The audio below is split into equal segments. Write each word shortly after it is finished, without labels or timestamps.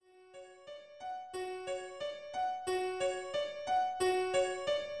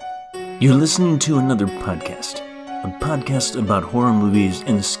You're listening to another podcast, a podcast about horror movies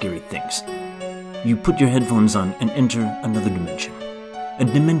and scary things. You put your headphones on and enter another dimension. A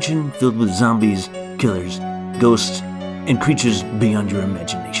dimension filled with zombies, killers, ghosts, and creatures beyond your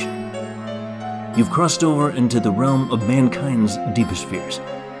imagination. You've crossed over into the realm of mankind's deepest fears.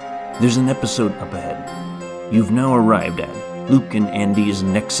 There's an episode up ahead. You've now arrived at Luke and Andy's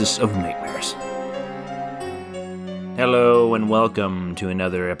Nexus of Nightmares. Hello and welcome to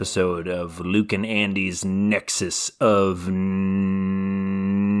another episode of Luke and Andy's Nexus of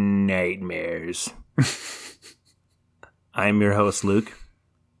Nightmares. I'm your host, Luke,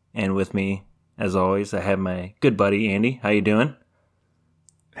 and with me, as always, I have my good buddy, Andy. How you doing?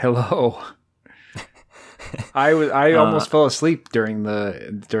 Hello. I almost fell asleep during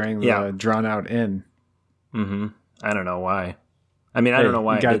the drawn out in. Mm-hmm. I don't know why. I don't know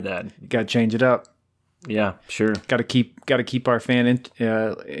why I did that. You got to change it up. Yeah, sure. Got to keep our fan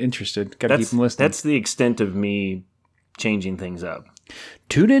interested. Got to keep them listening. That's the extent of me changing things up.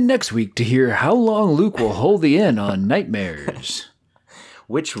 Tune in next week to hear how long Luke will hold the end on Nightmares.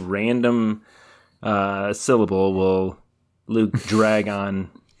 Which random syllable will Luke drag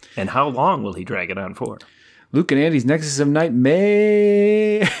on, and how long will he drag it on for? Luke and Andy's Nexus of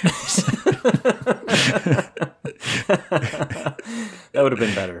Nightmares. That would have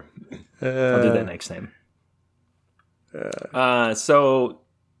been better. I'll do that next time. So,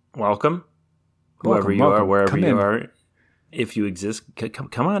 welcome, whoever you are, wherever you are, if you exist.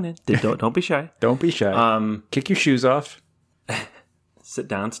 Come on in. Don't be shy. Don't be shy. Kick your shoes off. Sit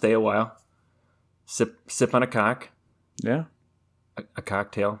down. Stay a while. Sip on a cock. Yeah, a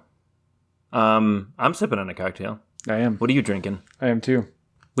cocktail. I'm sipping on a cocktail. I am. What are you drinking? I am too.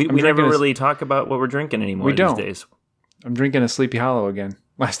 We never really talk about what we're drinking anymore these days. I'm drinking a Sleepy Hollow again.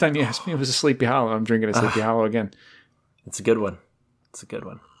 Last time you asked me, it was a Sleepy Hollow. I'm drinking a Sleepy Hollow again. It's a good one.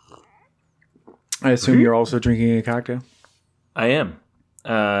 I assume you're also drinking a cocktail? I am.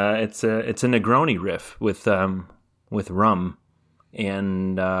 It's a Negroni riff with rum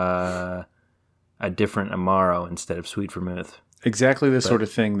and a different Amaro instead of sweet vermouth. Exactly the sort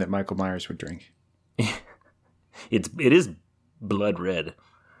of thing that Michael Myers would drink. It is blood red.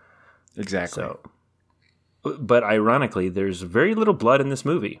 Exactly. But ironically, there's very little blood in this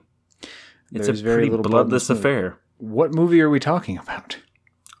movie. It's a pretty bloodless affair. What movie are we talking about?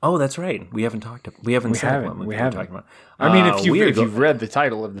 Oh, that's right. We haven't said what movie we're talking about. I mean, if you've read the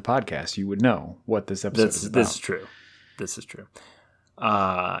title of the podcast, you would know what this episode is about. This is true.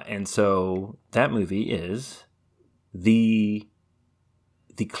 And so that movie is the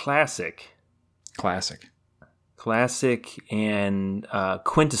classic and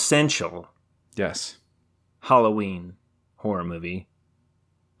quintessential. Yes. Halloween horror movie,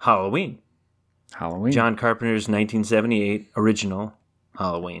 Halloween. John Carpenter's 1978 original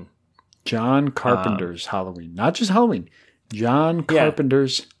Halloween. John Carpenter's Halloween. Not just Halloween. John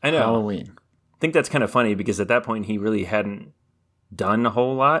Carpenter's Halloween. I think that's kind of funny because at that point he really hadn't done a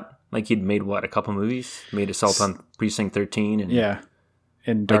whole lot. Like he'd made a couple movies? Made Assault on Precinct 13 and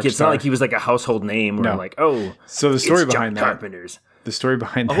and Dark it's Star. not like he was like a household name where I'm like, oh, so the story it's behind John that. Carpenter's. The story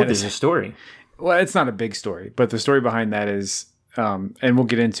behind that there's a story. Well, it's not a big story, but the story behind that is, and we'll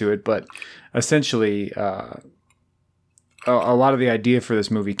get into it, but essentially, a lot of the idea for this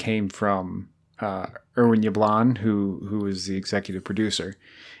movie came from Irwin Yablon, who was the executive producer,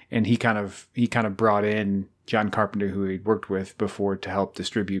 and he kind of brought in John Carpenter, who he'd worked with before, to help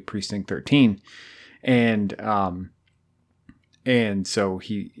distribute Precinct 13, and so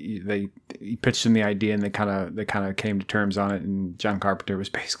he pitched him the idea, and they kind of came to terms on it, and John Carpenter was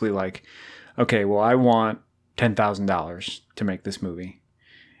basically like, okay, well, I want $10,000 to make this movie,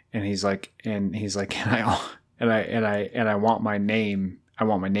 and he's like, and I want my name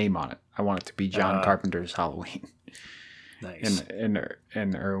on it. I want it to be John Carpenter's Halloween. Nice.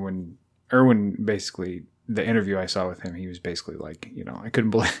 And Irwin basically, the interview I saw with him, he was basically like, I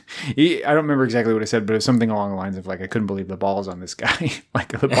couldn't believe. I don't remember exactly what he said, but it was something along the lines of like, I couldn't believe the balls on this guy,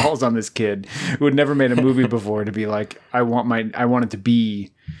 like the balls on this kid who had never made a movie before to be like, I want it to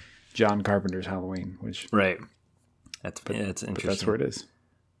be John Carpenter's Halloween, which right. That's interesting. But that's where it is.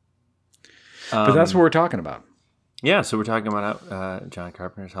 But that's what we're talking about. Yeah, so we're talking about John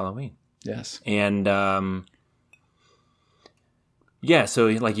Carpenter's Halloween. Yes. And so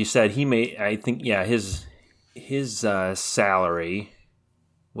like you said, he made, I think, his salary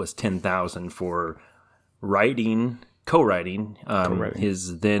was $10,000 for co-writing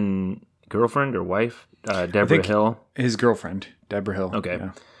his then girlfriend or wife, Deborah Hill. His girlfriend, Deborah Hill. Okay.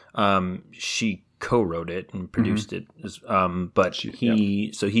 Yeah. She co-wrote it and produced it. But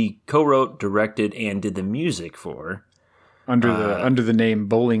he co-wrote, directed, and did the music for under the name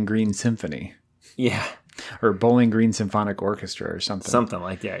Bowling Green Symphony. Yeah. Or Bowling Green Symphonic Orchestra or something. Something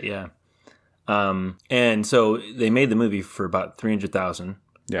like that, yeah. And so they made the movie for about $300,000,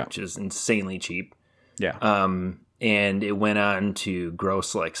 which is insanely cheap. Yeah. And it went on to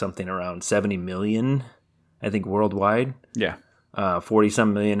gross like something around 70 million, I think, worldwide. Yeah.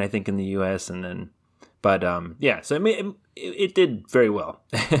 40-some million, I think, in the U.S. And then, but yeah, so it did very well.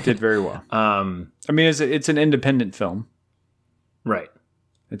 It did very well. I mean, it's an independent film. Right.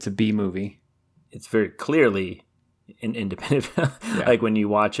 It's a B movie. It's very clearly an independent film. Yeah. Like when you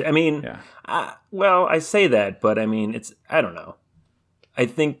watch it. I mean, well, I say that, but I mean, I don't know. I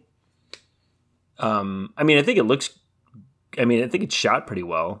think, I think it looks, I think it's shot pretty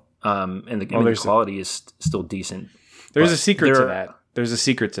well. And the quality is still decent. There's a secret to that. There's a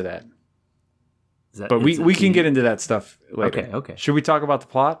secret to that. But we can get into that stuff later. Okay. Should we talk about the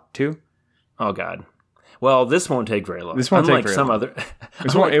plot too? Oh God. Well, this won't take very long. This won't take very long.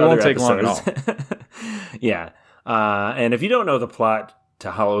 It won't take long at all. Yeah. And if you don't know the plot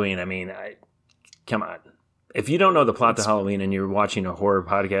to Halloween, come on. If you don't know the plot to Halloween and you're watching a horror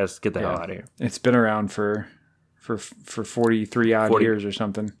podcast, get the hell out of here. It's been around for 43 odd years or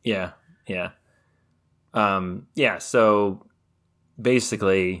something. Yeah. So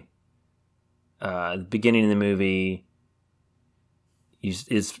basically, the beginning of the movie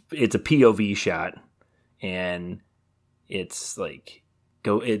it's a POV shot, and it's like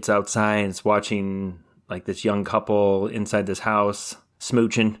it's outside, it's watching like this young couple inside this house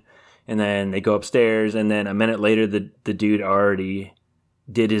smooching, and then they go upstairs, and then a minute later the dude already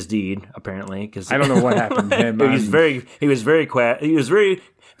did his deed, apparently, because I don't know what happened to him. He was very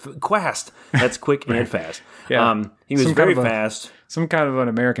quast. That's quick and fast. Yeah. He was very fast. Some kind of an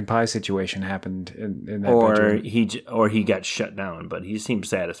American Pie situation happened in that bedroom. Or he got shut down, but he seemed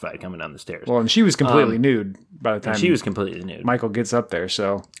satisfied coming down the stairs. Well, and she was completely nude by the time she was completely nude. Michael gets up there,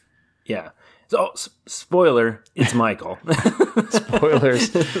 so yeah. So spoiler, it's Michael.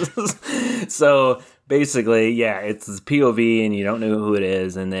 Spoilers. So basically, yeah, it's this POV, and you don't know who it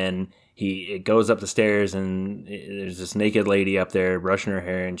is, and then it goes up the stairs, and there's this naked lady up there brushing her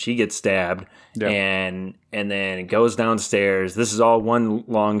hair, and she gets stabbed, and then it goes downstairs. This is all one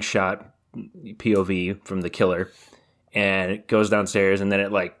long shot POV from the killer, and it goes downstairs, and then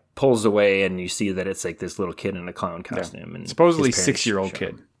it like pulls away, and you see that it's like this little kid in a clown costume, and supposedly 6-year-old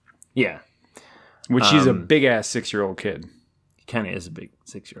kid. Yeah, which he's a big ass 6-year-old kid. Kind of is a big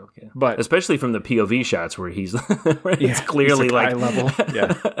 6-year-old kid, but especially from the POV shots where it's clearly like level,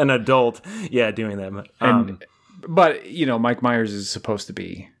 an adult, doing that. But Mike Myers is supposed to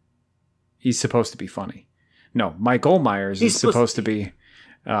be, he's supposed to be funny. No, Michael Myers is supposed to be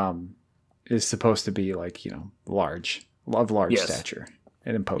like large stature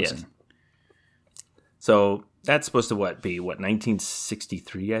and imposing. Yes. So that's supposed to be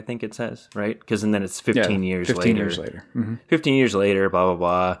 1963, I think it says, right? Because then it's 15 years later. 15 years later. Mm-hmm. 15 years later, blah,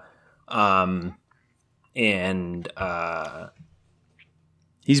 blah, blah. And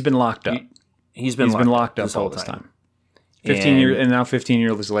he's been locked up. He's been locked up all this time. 15 years, and now 15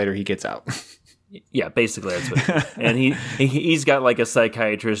 years later, he gets out. Yeah, basically that's what it is. And he's got like a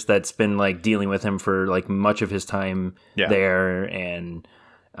psychiatrist that's been like dealing with him for like much of his time there, and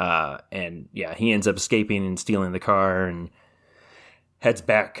he ends up escaping and stealing the car and heads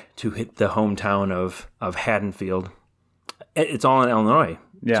back to hit the hometown of Haddonfield. It's all in Illinois,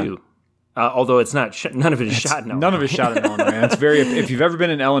 too. Although it's not, none of it is shot in Illinois. None of it is shot in Illinois. It's if you've ever been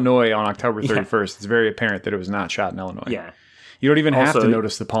in Illinois on October 31st, it's very apparent that it was not shot in Illinois. Yeah. You don't even have to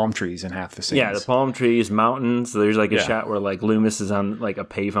notice the palm trees in half the scenes. Yeah, the palm trees, mountains. There's like a shot where like Loomis is on like a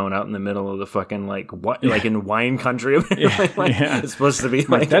payphone out in the middle of the fucking like in wine country. It's supposed to be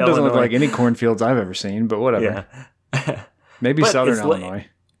like that doesn't look like any cornfields I've ever seen, but whatever. Yeah. Maybe southern Illinois.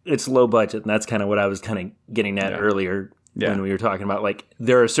 It's low budget, and that's kind of what I was kind of getting at earlier when we were talking about like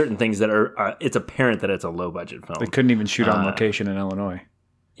there are certain things that are it's apparent that it's a low budget film. They couldn't even shoot on location in Illinois.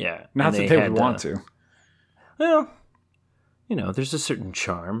 Yeah, not that they would want to. Well. There's a certain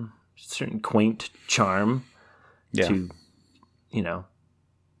charm, certain quaint charm to,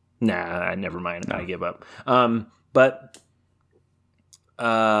 never mind. No. I give up. So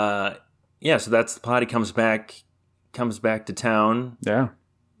that's the plot. He comes back to town. Yeah.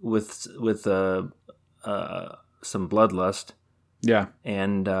 With some bloodlust. Yeah.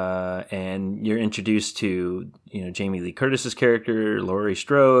 And you're introduced to, Jamie Lee Curtis's character, Laurie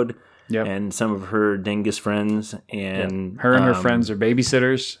Strode. Yep. And some of her dingus friends, and her and her friends are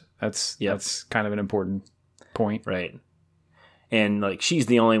babysitters. That's kind of an important point, right? And like she's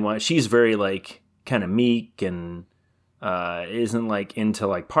the only one. She's very like kind of meek and isn't like into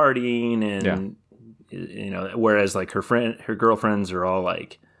like partying and whereas like her girlfriends are all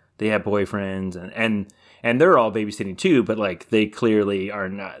like they have boyfriends and they're all babysitting too, but like they clearly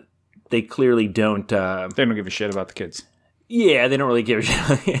don't they don't give a shit about the kids. Yeah, they don't really give a shit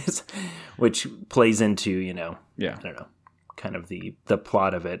about the kids, which plays into I don't know, kind of the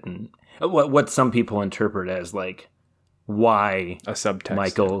plot of it and what some people interpret as like why a subtext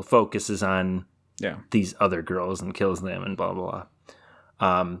Michael focuses on yeah these other girls and kills them and blah blah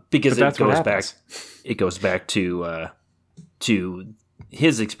blah. Because it goes back to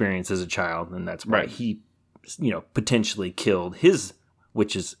his experience as a child, and that's why he potentially killed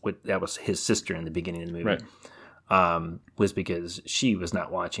that was his sister in the beginning of the movie. Right. Was because she was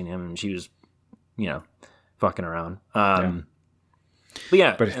not watching him and she was fucking around. And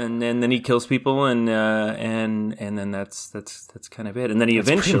then he kills people and then that's kind of it. And then he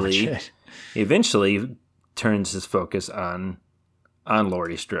eventually turns his focus on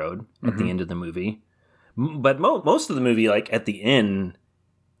Laurie Strode at the end of the movie. But most of the movie, like at the end,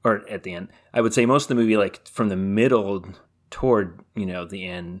 I would say most of the movie, like from the middle toward the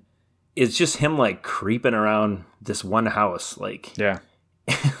end, is just him like creeping around this one house, like like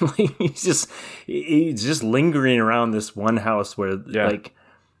he's just lingering around this one house where like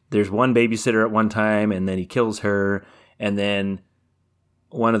there's one babysitter at one time, and then he kills her, and then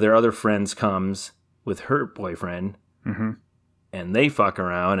one of their other friends comes with her boyfriend, and they fuck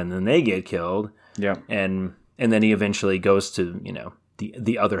around, and then they get killed. Yeah, and then he eventually goes to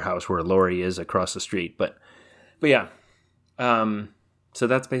the other house where Laurie is across the street. But yeah, so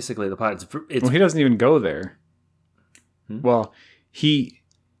that's basically the plot. Well, he doesn't even go there. Well, she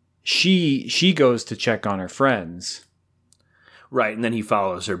goes to check on her friends, right? And then he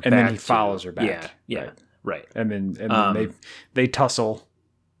follows her. back. Yeah, right. And then they tussle,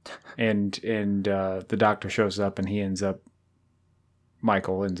 and the doctor shows up, and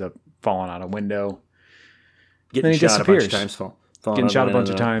Michael ends up falling out a window. Getting shot a bunch of times. Getting shot a bunch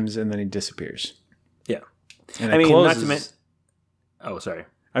of times, and then he disappears. Yeah. And it closes, not to mention... Oh, sorry.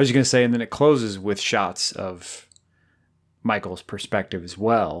 I was going to say, and then it closes with shots of Michael's perspective as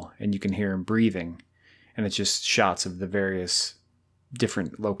well, and you can hear him breathing, and it's just shots of the various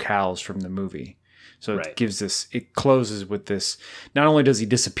different locales from the movie. So it gives this... It closes with this... Not only does he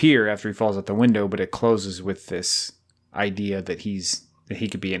disappear after he falls out the window, but it closes with this idea that he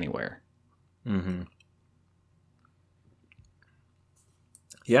could be anywhere. Mm-hmm.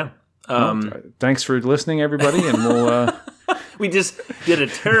 Yeah. Thanks for listening, everybody, and we'll... We just did a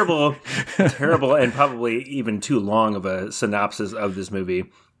terrible, and probably even too long of a synopsis of this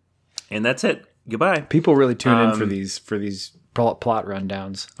movie, and that's it. Goodbye. People really tune in for these plot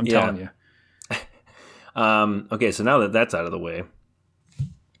rundowns. I'm telling you. Okay, so now that that's out of the way,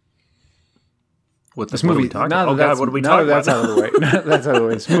 what are we talking about? Oh God, what are we talking about? That's out of the way. That's out of the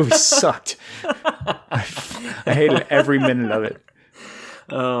way. This movie sucked. I hated every minute of it.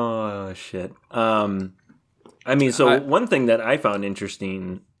 Oh shit. One thing that I found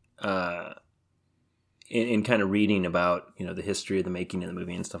interesting in kind of reading about the history of the making of the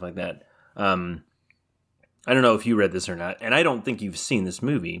movie and stuff like that. I don't know if you read this or not, and I don't think you've seen this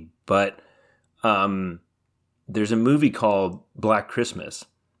movie, but there's a movie called Black Christmas.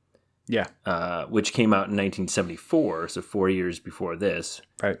 Yeah. Which came out in 1974, so 4 years before this.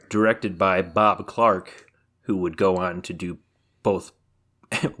 Right. Directed by Bob Clark, who would go on to do both,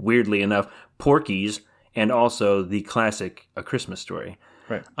 weirdly enough, Porky's and also the classic A Christmas Story.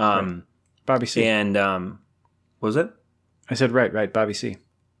 Right. Bobby C. And, what was it? I said right, Bobby C.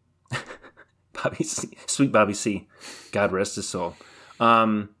 Bobby C. Sweet Bobby C. God rest his soul.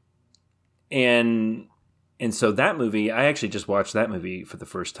 And so that movie, I actually just watched that movie for the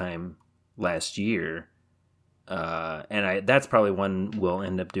first time last year. And that's probably one we'll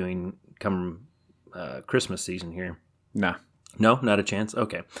end up doing come Christmas season here. Nah. No, not a chance?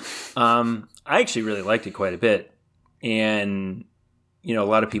 Okay. I actually really liked it quite a bit. And, a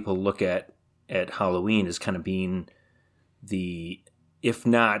lot of people look at Halloween as kind of being if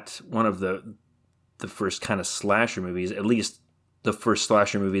not one of the first kind of slasher movies, at least the first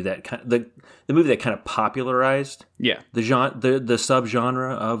slasher movie that the movie that kind of popularized the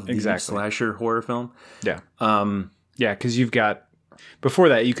subgenre of the slasher horror film. Yeah. Because you've got before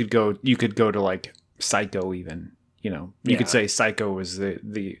that you could go to like Psycho even. You could say Psycho was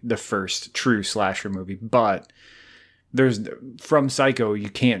the first true slasher movie, but from Psycho you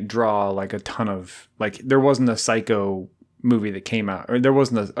can't draw like a ton of there wasn't a Psycho movie that came out, or there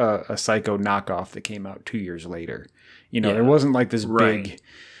wasn't a Psycho knockoff that came out 2 years later. There wasn't like this big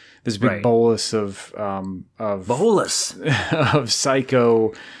bolus of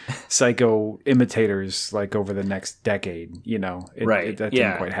Psycho imitators like over the next decade. That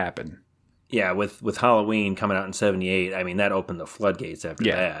didn't quite happen. yeah, with Halloween coming out in '78, I mean that opened the floodgates after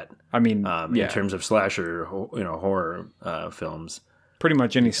that. I mean, in terms of slasher, horror films, pretty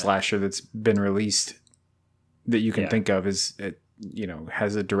much any slasher that's been released that you can think of is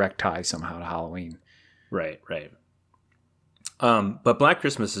has a direct tie somehow to Halloween. Right. But Black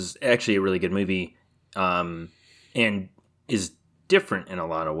Christmas is actually a really good movie, and is different in a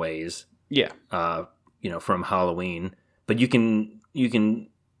lot of ways. Yeah. From Halloween, but you can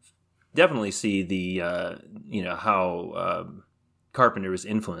definitely see the how Carpenter was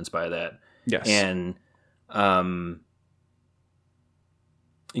influenced by that. Yes. And and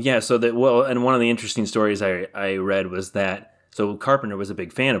one of the interesting stories I read was that Carpenter was a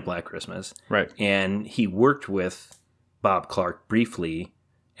big fan of Black Christmas. Right. And he worked with Bob Clark briefly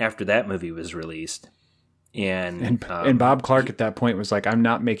after that movie was released. And Bob Clark at that point was like, I'm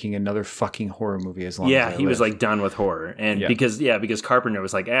not making another fucking horror movie as long as I live. He was like done with horror. And because Carpenter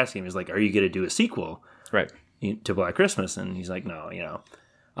was like asking him, he was like, are you going to do a sequel to Black Christmas? And he's like, no,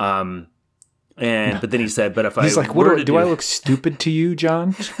 but then he said, but if he's like, what do I look stupid to you,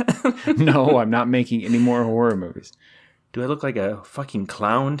 John? No, I'm not making any more horror movies. Do I look like a fucking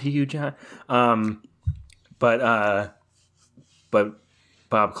clown to you, John? But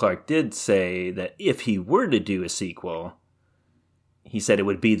Bob Clark did say that if he were to do a sequel, he said it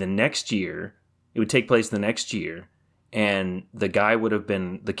would be the next year. It would take place the next year, and the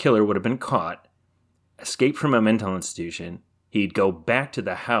killer would have been caught, escaped from a mental institution. He'd go back to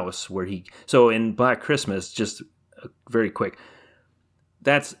the house where so in Black Christmas, just very quick,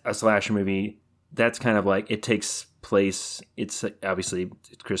 that's a slasher movie. That's kind of like, it takes place, it's obviously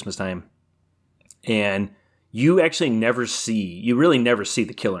it's Christmas time, and you really never see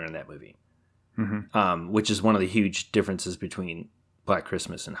the killer in that movie. Mm-hmm. Which is one of the huge differences between Black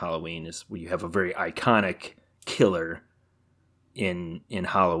Christmas and Halloween, is where you have a very iconic killer in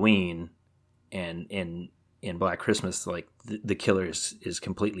Halloween, and in Black Christmas, like the killer is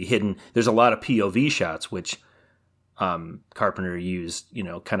completely hidden. There's a lot of POV shots, which Carpenter used,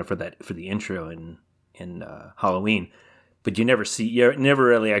 kind of for the intro in Halloween, but you never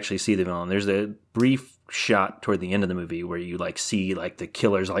really actually see the villain. There's a brief shot toward the end of the movie where you like see like the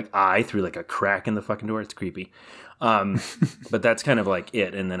killer's like eye through like a crack in the fucking door. It's creepy. But that's kind of like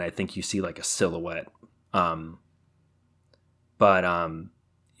it. And then I think you see like a silhouette.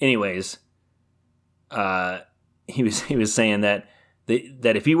 Anyways, he was saying that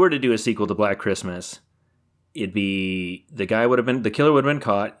if he were to do a sequel to Black Christmas, it'd be the killer would have been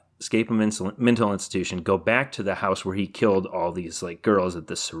caught, escape a mental institution, go back to the house where he killed all these like girls at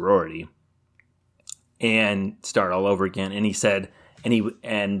this sorority, and start all over again. And he said,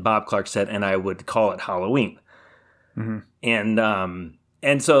 and Bob Clark said, and I would call it Halloween. Mm-hmm.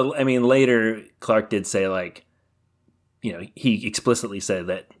 And so, I mean, later Clark did say, like, he explicitly said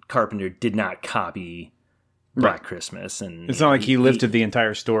that Carpenter did not copy Black Christmas, and it's not like he lifted the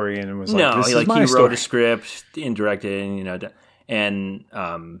entire story and was like, "This is my he story." Wrote a script and directed,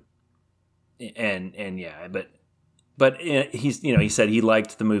 but he's he said he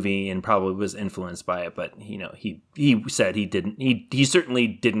liked the movie and probably was influenced by it, but he said he didn't. He certainly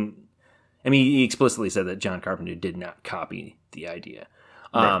didn't. I mean, he explicitly said that John Carpenter did not copy the idea,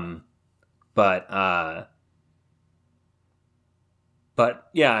 right. But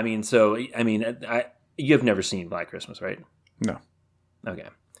yeah, I mean, you have never seen Black Christmas, right? No. Okay.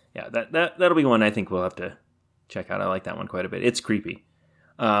 Yeah, that'll be one I think we'll have to check out. I like that one quite a bit. It's creepy.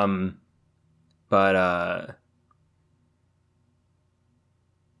 What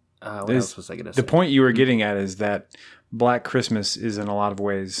else was I going to say? The point you were getting at is that Black Christmas is in a lot of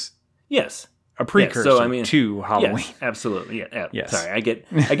ways a precursor to Halloween. Yes, absolutely. Yeah. Yes. Sorry, I get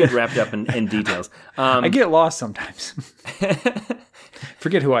wrapped up in details. I get lost sometimes.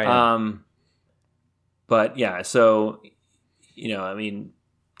 Forget who I am. But yeah, so I mean,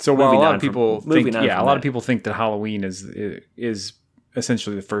 so while a lot of people think, a lot of people think that Halloween is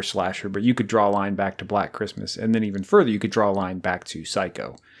essentially the first slasher, but you could draw a line back to Black Christmas, and then even further, you could draw a line back to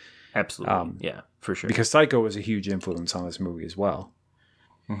Psycho. Absolutely, yeah, for sure. Because Psycho was a huge influence on this movie as well.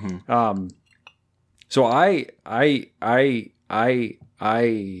 Mm-hmm. So I'd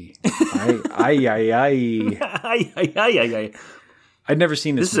never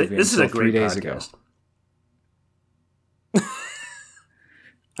seen this movie until 3 days ago.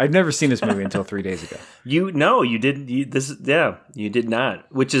 I'd never seen this movie until 3 days ago. You didn't. You did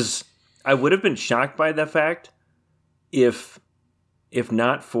not. Which is, I would have been shocked by that fact if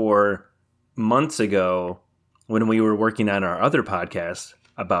not for months ago when we were working on our other podcast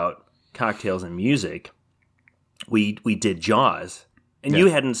about cocktails and music. We did Jaws, and you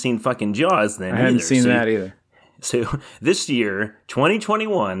hadn't seen fucking Jaws then. I hadn't seen that either. So this year,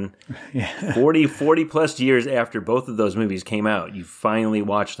 2021, Yeah. 40 plus years after both of those movies came out, you finally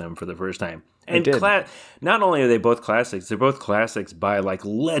watched them for the first time. And did. Not only are they both classics, they're both classics by like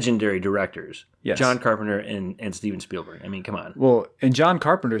legendary directors. Yes. John Carpenter and Steven Spielberg. I mean, come on. Well, and John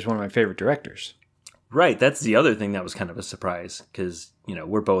Carpenter is one of my favorite directors. Right. That's the other thing that was kind of a surprise because,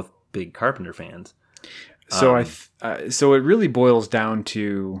 we're both big Carpenter fans. So so it really boils down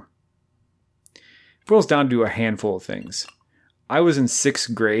to a handful of things. I was in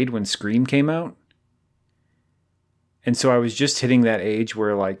 6th grade when Scream came out. And so I was just hitting that age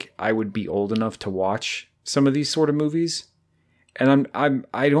where like I would be old enough to watch some of these sort of movies. And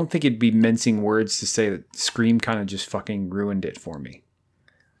I don't think it'd be mincing words to say that Scream kind of just fucking ruined it for me.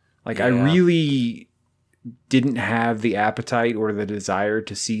 Like I really didn't have the appetite or the desire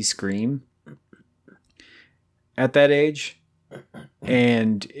to see Scream at that age.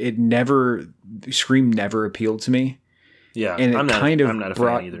 And Scream never appealed to me. Yeah. And I'm not a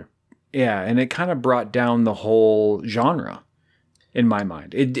fan either. Yeah, and it kind of brought down the whole genre in my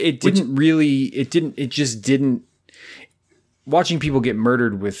mind. It just didn't. Watching people get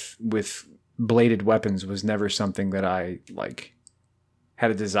murdered with bladed weapons was never something that I like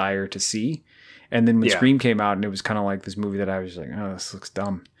had a desire to see. And then when Scream came out, and it was kind of like this movie that I was like, oh, this looks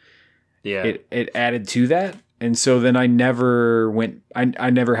dumb. Yeah, it added to that, and so then I never went. I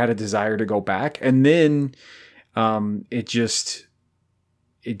never had a desire to go back, and then it just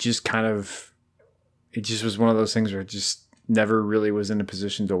was one of those things where it just never really was in a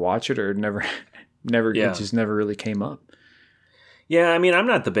position to watch it, or it just never really came up. Yeah, I mean, I'm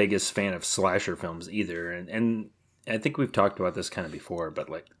not the biggest fan of slasher films either, and I think we've talked about this kind of before, but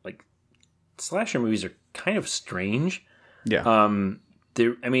like slasher movies are kind of strange. Yeah.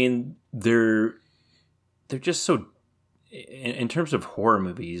 They're just so, in terms of horror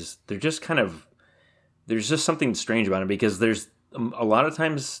movies, they're just kind of, there's just something strange about it because there's a lot of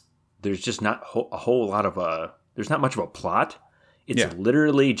times there's just not a whole lot of there's not much of a plot. It's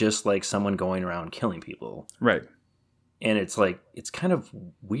literally just like someone going around killing people. Right. And it's like, it's kind of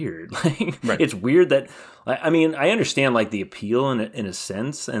weird. Like, right. It's weird that, I mean, I understand like the appeal in a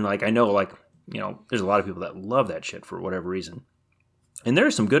sense. And like, I know like, there's a lot of people that love that shit for whatever reason. And there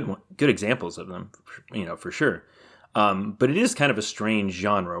are some good examples of them, for sure. But it is kind of a strange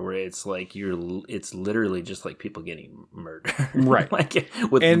genre where it's like it's literally just like people getting murdered, right? Like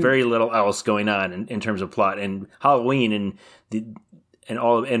with very little else going on in terms of plot. And Halloween and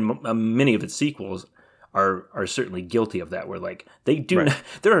many of its sequels are certainly guilty of that. Where like they do, right.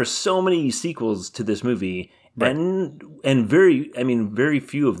 There are so many sequels to this movie, right. and very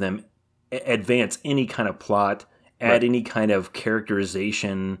few of them advance any kind of plot, add right. any kind of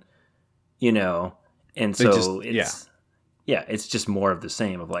characterization, And so it's just more of the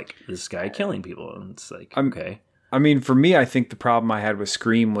same of like this guy killing people. And it's like, okay. I mean, for me, I think the problem I had with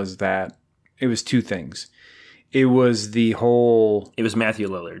Scream was that it was two things. It was Matthew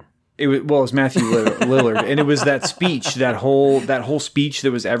Lillard. It was Matthew Lillard. And it was that speech, that whole speech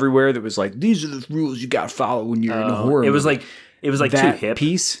that was everywhere that was like, these are the rules you got to follow when you're in a horror movie. It was like that too hip.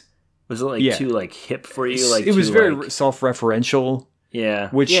 Piece. Was it like too like hip for you? Like it was very self-referential. Yeah.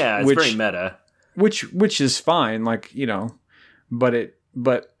 Which it's very meta. Which is fine, like, but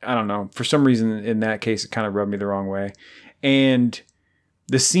I don't know. For some reason in that case it kind of rubbed me the wrong way. And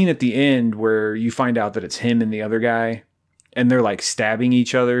the scene at the end where you find out that it's him and the other guy and they're like stabbing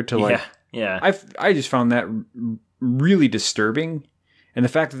each other to like I just found that really disturbing. And the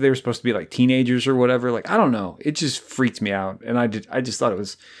fact that they were supposed to be like teenagers or whatever, like I don't know, it just freaked me out. And I just thought it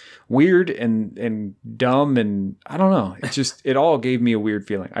was weird and dumb, and I don't know. It all gave me a weird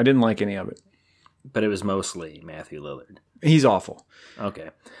feeling. I didn't like any of it. But it was mostly Matthew Lillard. He's awful. Okay.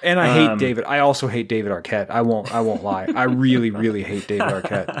 And I hate David. I also hate David Arquette. I won't lie. I really, really hate David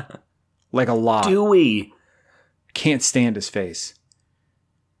Arquette. Like a lot. Do we? Can't stand his face.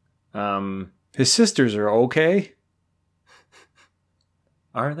 His sisters are okay.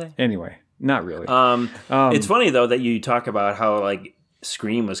 Are they? Anyway, not really. It's funny though that you talk about how like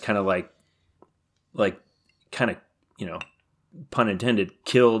Scream was kind of like kind of, pun intended,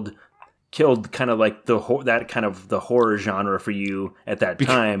 killed kind of like that kind of the horror genre for you at that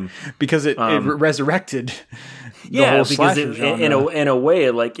time because it resurrected the whole slasher genre. in a way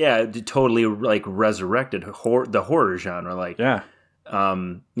like it totally like resurrected the horror genre, like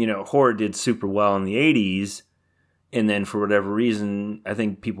horror did super well in the 80s, and then for whatever reason I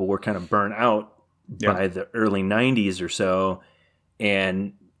think people were kind of burnt out by the early 90s or so,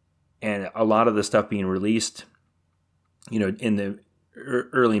 and a lot of the stuff being released in the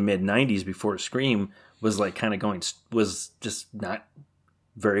early mid 90s before Scream was like kind of was just not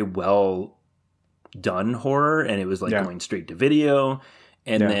very well done horror, and it was like Yeah. going straight to video,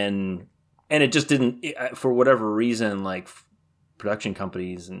 and Yeah. then it just didn't, for whatever reason, like production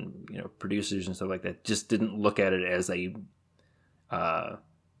companies and producers and stuff like that just didn't look at it as a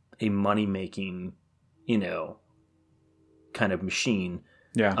money making kind of machine.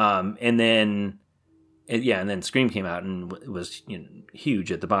 Yeah. And then Scream came out and it was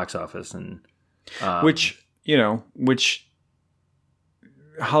huge at the box office, and which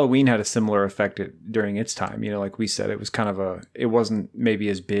Halloween had a similar effect during its time. Like we said, it was it wasn't maybe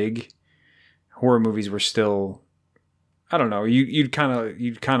as big. Horror movies were still, I don't know. You'd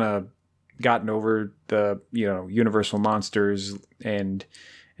kind of gotten over the Universal monsters and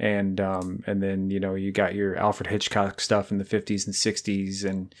then you got your Alfred Hitchcock stuff in the 50s and 60s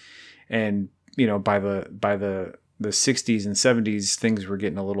and by the 60s and 70s things were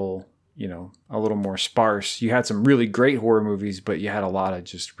getting a little more sparse. You had some really great horror movies, but you had a lot of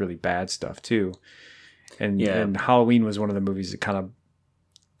just really bad stuff too. And Halloween was one of the movies that kind of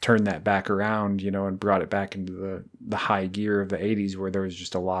turned that back around, and brought it back into the high gear of the 80s, where there was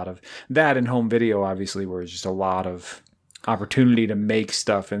just a lot of that, and home video obviously, where it's just a lot of opportunity to make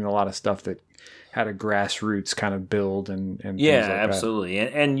stuff and a lot of stuff that had a grassroots kind of build and things like absolutely.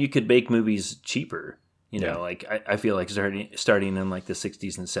 And you could make movies cheaper. Like I feel like starting in like the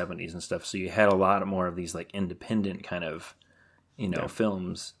 60s and 70s and stuff. So you had a lot more of these like independent kind of,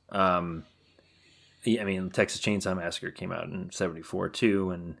 films. I mean, Texas Chainsaw Massacre came out in 74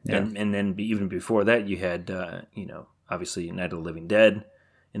 too. And then even before that, you had, obviously Night of the Living Dead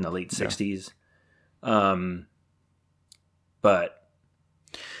in the late 60s. But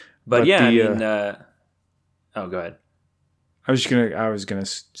go ahead. I was gonna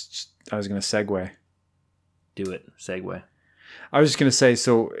segue. Do it. Segue. I was just gonna say,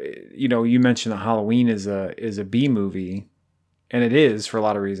 so you mentioned that Halloween is a B movie, and it is for a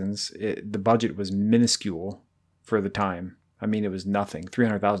lot of reasons. The budget was minuscule for the time. I mean, it was nothing.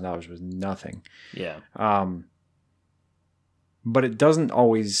 $300,000 was nothing. Yeah. But it doesn't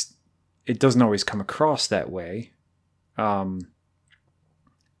always come across that way, for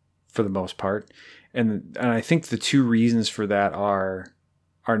the most part, and I think the two reasons for that are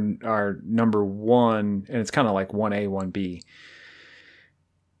number one, and it's kind of like 1A, 1B.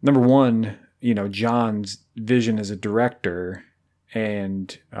 Number one, John's vision as a director,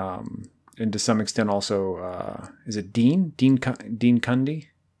 and to some extent also, is it Dean Cundy?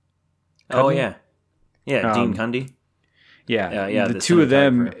 Oh yeah, Dean Cundy. Yeah, the two of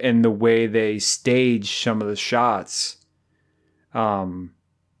them and the way they stage some of the shots,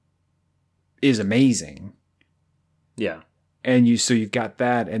 is amazing. Yeah. And you've got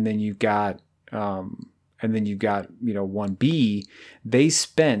that, and then you've got 1B. They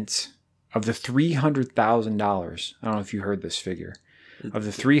spent, of the $300,000. I don't know if you heard this figure. Of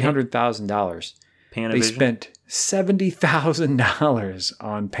the $300,000, they spent $70,000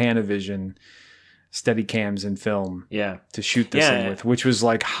 on Panavision Steadicams and film. Yeah. To shoot this thing with, which was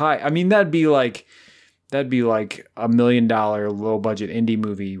like high. I mean, that'd be like $1 million low budget indie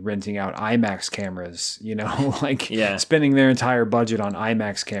movie renting out IMAX cameras, spending their entire budget on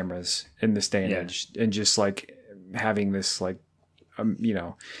IMAX cameras in this day and age, and just like having this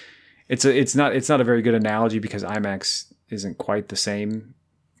it's not a very good analogy because IMAX isn't quite the same.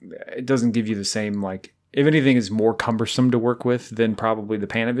 It doesn't give you the same, like, if anything, is more cumbersome to work with than probably the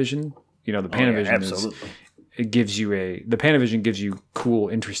Panavision. The Panavision the Panavision gives you cool,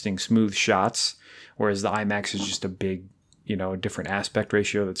 interesting, smooth shots, whereas the IMAX is just a big, different aspect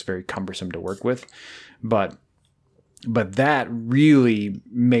ratio that's very cumbersome to work with. But that really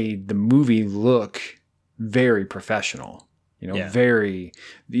made the movie look very professional. Very,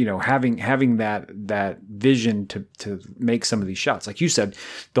 having that vision to make some of these shots. Like you said,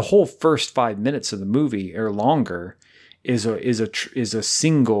 the whole first 5 minutes of the movie or longer is a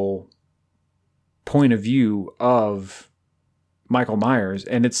single point of view of Michael Myers,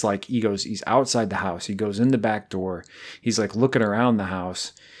 and it's like he's outside the house, he goes in the back door, he's like looking around the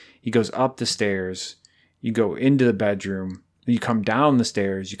house, he goes up the stairs, you go into the bedroom, you come down the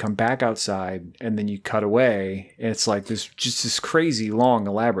stairs, you come back outside, and then you cut away, and it's like this crazy long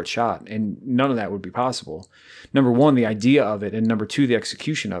elaborate shot, and none of that would be possible. Number one, the idea of it, and number two, the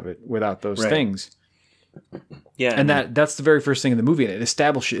execution of it without those things. Yeah, and that's the very first thing in the movie, and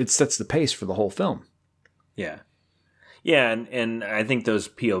it sets the pace for the whole film. Yeah. Yeah, and I think those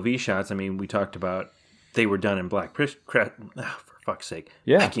POV shots, I mean, we talked about, they were done in black for fuck's sake.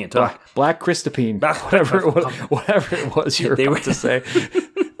 Yeah. I can't talk. Black Crystapine. Whatever it was you were about to say.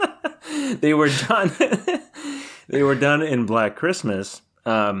 They were done in Black Christmas.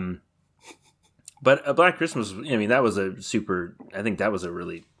 But a Black Christmas, I mean, that was a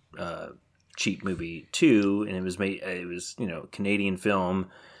really cheap movie too, and it was Canadian film.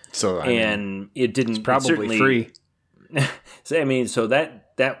 So it didn't. It's probably free. So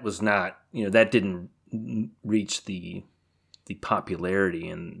that was not, that didn't reach the popularity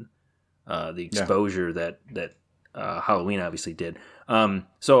and the exposure that Halloween obviously did.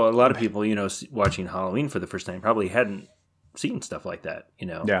 So a lot of people, watching Halloween for the first time probably hadn't seen stuff like that,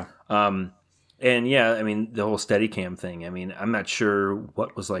 Yeah. And the whole Steadicam thing. I'm not sure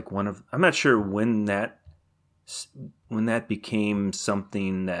what was like I'm not sure when that became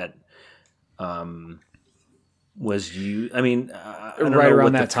something that was used. I don't right know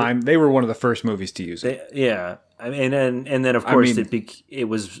around that time, they were one of the first movies to use it. And then of course it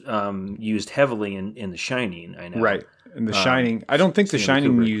was used heavily in The Shining. I know, right? In The Shining, I don't think The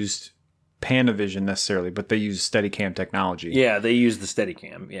Shining Kubrick used Panavision necessarily, but they used Steadicam technology. Yeah, they used the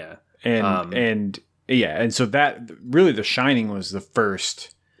Steadicam. Yeah, and so that really The Shining was the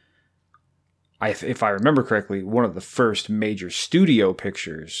first. If I remember correctly, one of the first major studio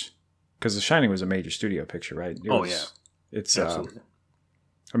pictures, because The Shining was a major studio picture, right? It's absolutely.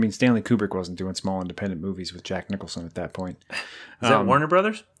 Stanley Kubrick wasn't doing small independent movies with Jack Nicholson at that point. Is that Warner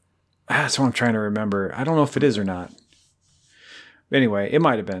Brothers? That's what I'm trying to remember. I don't know if it is or not. Anyway, it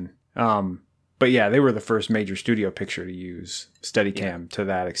might have been. But yeah, they were the first major studio picture to use Steadicam to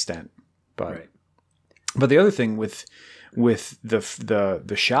that extent. But the other thing with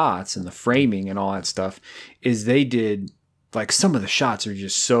the shots and the framing and all that stuff is they did, like, some of the shots are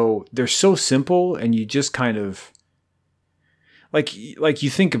just they're so simple, and you just kind of like you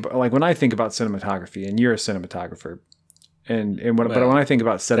think about, like, when I think about cinematography, and you're a cinematographer, but when I think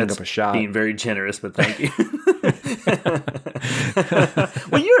about setting up a shot, being very generous, but thank you.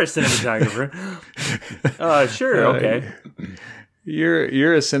 Well, you're a cinematographer. Sure, okay.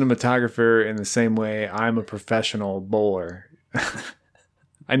 You're a cinematographer in the same way I'm a professional bowler.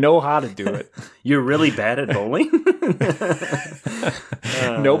 I know how to do it. You're really bad at bowling?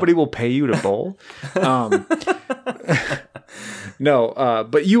 Nobody will pay you to bowl. No,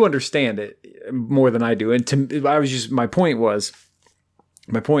 but you understand it more than I do. And my point was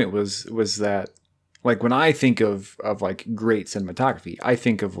that, like, when I think of like great cinematography, I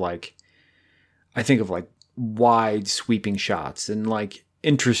think of like wide sweeping shots and like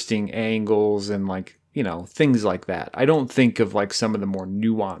interesting angles and like, things like that. I don't think of like some of the more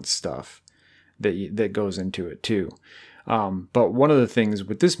nuanced stuff that goes into it too. But one of the things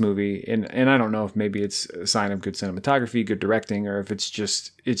with this movie, and I don't know if maybe it's a sign of good cinematography, good directing, or if it's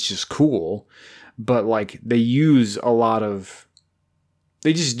just cool, but like they just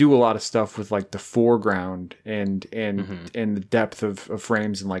do a lot of stuff with like the foreground and the depth of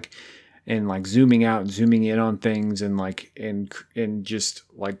frames and like zooming out and zooming in on things and like and just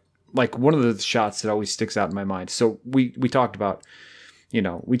like one of the shots that always sticks out in my mind. So we talked about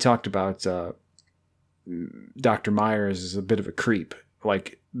Dr. Myers is a bit of a creep.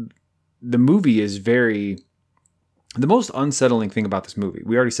 Like, the movie is the most unsettling thing about this movie.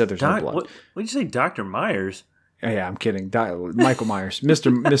 We already said there's no blood. What did you say, Dr. Myers? Yeah, I'm kidding. Michael Myers,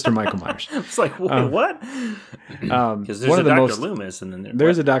 Mr. Michael Myers. It's like, wait, what? Because there's a Dr. Loomis, and then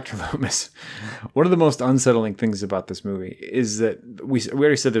there's a Dr. Loomis. One of the most unsettling things about this movie is that we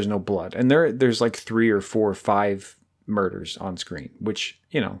already said there's no blood, and there's like 3 or 4 or 5 murders on screen, which,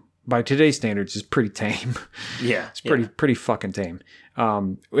 by today's standards is pretty tame. Yeah, it's pretty fucking tame.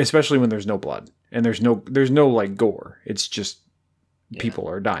 Especially when there's no blood and there's no like gore. It's just people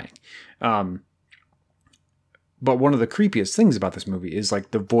are dying. But one of the creepiest things about this movie is like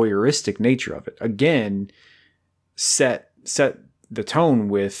the voyeuristic nature of it. Again, set the tone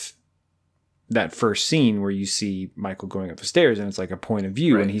with that first scene where you see Michael going up the stairs and it's like a point of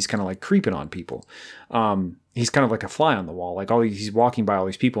view, and he's kind of like creeping on people. He's kind of like a fly on the wall. Like he's walking by all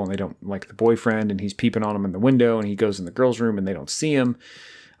these people and they don't like the boyfriend, and he's peeping on them in the window, and he goes in the girls' room and they don't see him.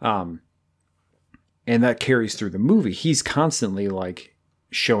 And that carries through the movie. He's constantly like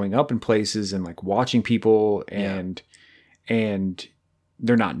showing up in places and like watching people and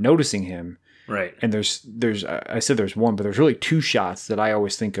they're not noticing him. Right. And I said there's one, but there's really 2 shots that I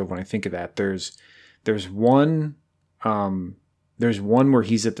always think of when I think of that. There's one where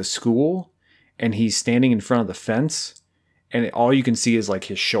he's at the school and he's standing in front of the fence, and all you can see is like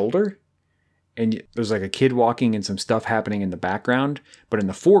his shoulder, and there's like a kid walking and some stuff happening in the background, but in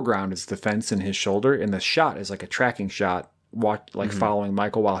the foreground is the fence and his shoulder, and the shot is like a tracking shot, following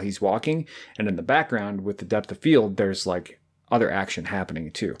Michael while he's walking, and in the background with the depth of field there's like other action happening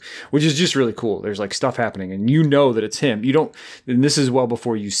too, which is just really cool. There's like stuff happening and that it's him. And this is well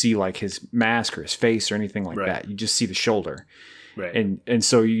before you see like his mask or his face or anything like that. You just see the shoulder. Right. And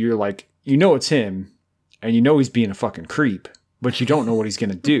so you're like, it's him, and he's being a fucking creep, but you don't know what he's going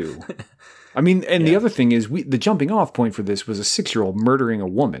to do. I mean, and the other thing is, the jumping off point for this was a 6-year-old murdering a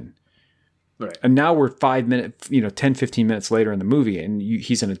woman. Right. And now we're 5 minutes, 10, 15 minutes later in the movie, and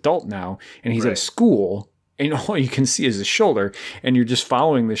he's an adult now, and he's at a school, and all you can see is his shoulder, and you're just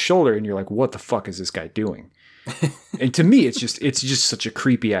following the shoulder, and you're like, what the fuck is this guy doing? And to me, it's just such a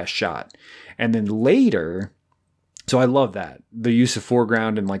creepy ass shot. And then later, so I love that, the use of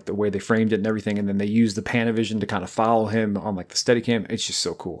foreground and like the way they framed it and everything, and then they use the Panavision to kind of follow him on like the Steadicam. It's just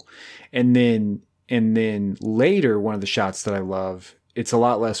so cool. And then later, one of the shots that I love, it's a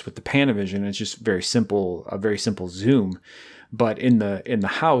lot less with the Panavision. It's just very simple, a very simple zoom. But in the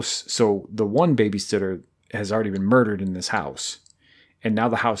house, so the one babysitter has already been murdered in this house. And now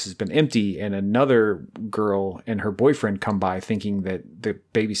the house has been empty, and another girl and her boyfriend come by thinking that the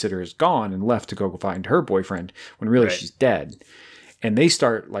babysitter is gone and left to go find her boyfriend when really she's dead. And they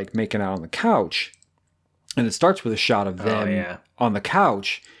start like making out on the couch, and it starts with a shot of them on the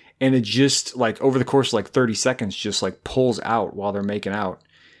couch. And it just like over the course of like 30 seconds, just like pulls out while they're making out.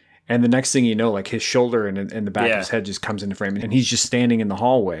 And the next thing you know, like his shoulder and the back of his head just comes into frame, and he's just standing in the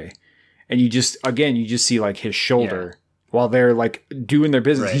hallway. And you just see like his shoulder while they're like doing their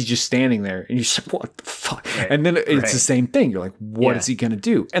business. He's just standing there, and you're just like, what the fuck? Right. And then it's the same thing. You're like, what is he going to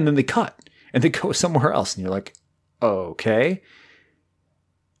do? And then they cut and they go somewhere else. And you're like, okay.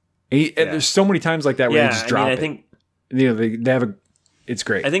 And there's so many times like that where they just drop it. I think, they have it's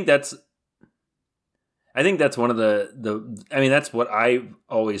great. I think that's one of that's what I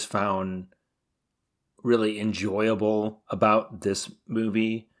always found really enjoyable about this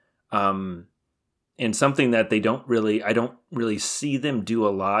movie. And something that I don't really see them do a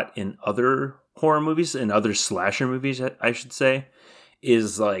lot in other horror movies and other slasher movies, I should say,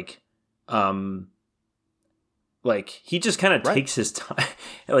 is like he just kind of takes his time.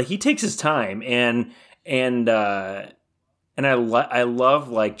 Like he takes his time and I love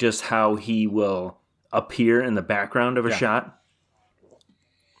like just how he will appear in the background of a shot.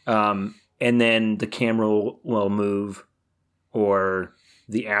 And then the camera will move, or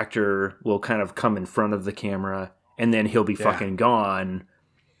the actor will kind of come in front of the camera, and then he'll be fucking gone.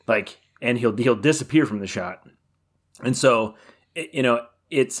 Like, and he'll disappear from the shot. And so,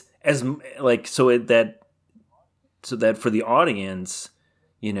 it's as like, so that for the audience,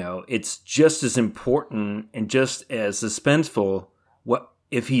 it's just as important and just as suspenseful what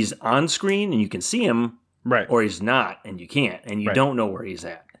if he's on screen and you can see him, right, or he's not and you can't, and you don't know where he's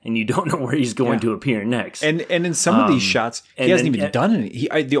at. And you don't know where he's going to appear next. And in some of these shots, he hasn't even done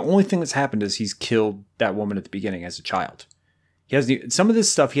anything. The only thing that's happened is he's killed that woman at the beginning as a child. He hasn't. Some of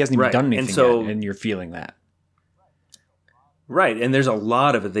this stuff he hasn't even done anything yet, and you're feeling that. Right, and there's a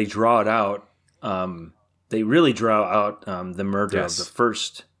lot of it. They draw it out. They really draw out the murder of the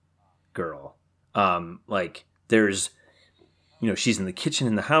first girl. Like there's, she's in the kitchen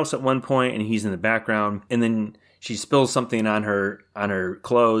in the house at one point, and he's in the background, and then she spills something on her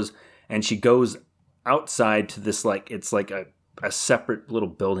clothes, and she goes outside to this, like, it's like a separate little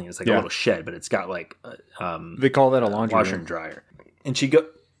building. It's like a little shed, but it's got like they call that a laundry washer and dryer. And she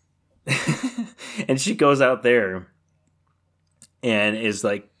goes out there and is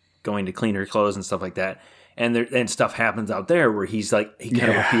like going to clean her clothes and stuff like that. And stuff happens out there where he's like, he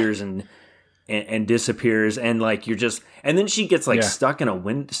kind of appears and disappears, and like you're just, and then she gets like stuck in a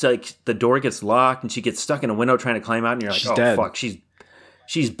window. So like the door gets locked, and she gets stuck in a window trying to climb out, and you're like, she's dead. Fuck,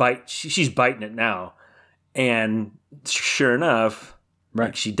 she's biting it now. And sure enough,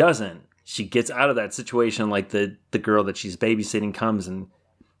 like, she doesn't. She gets out of that situation. Like the girl that she's babysitting comes and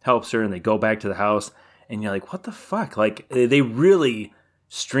helps her, and they go back to the house, and you're like, what the fuck? Like they really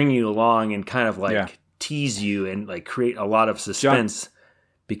string you along and kind of like tease you and like create a lot of suspense.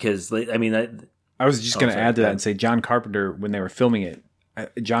 Because, I mean, I was just going to add to that and say John Carpenter, when they were filming it,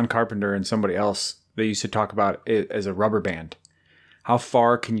 John Carpenter and somebody else, they used to talk about it as a rubber band. How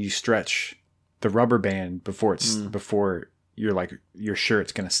far can you stretch the rubber band before you're like, you're sure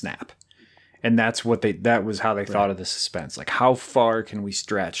it's going to snap? And that was how they thought of the suspense. Like, how far can we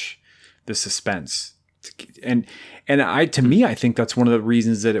stretch the suspense? And to me, I think that's one of the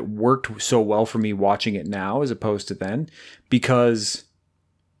reasons that it worked so well for me watching it now as opposed to then, because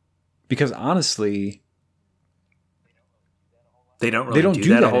honestly, they don't do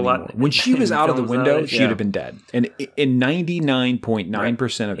that a whole lot. When she was out of the window, she'd have been dead. And in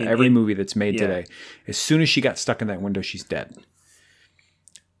 99.9% of every movie that's made today, as soon as she got stuck in that window, she's dead.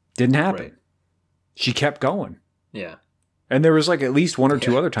 Didn't happen. Right. She kept going. Yeah. And there was like at least one or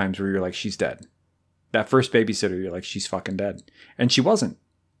two other times where you're like, she's dead. That first babysitter, you're like, she's fucking dead. And she wasn't.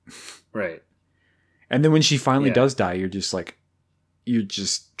 Right. And then when she finally does die, you're just like, you're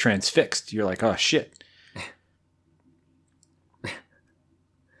just transfixed. You're like, oh shit.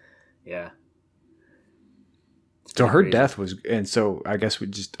 Yeah. So her death was, and so I guess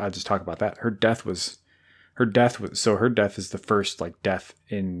I'll just talk about that. Her death is the first like death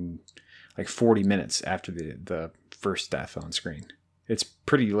in like 40 minutes after the first death on screen. It's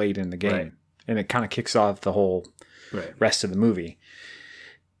pretty late in the game, right. And it kind of kicks off the whole rest of the movie.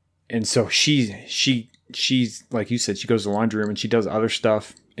 And so she's like you said, she goes to the laundry room and she does other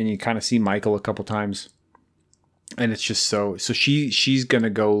stuff, and you kind of see Michael a couple times. And it's just so she's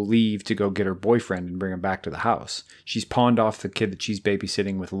going to leave to go get her boyfriend and bring him back to the house. She's pawned off the kid that she's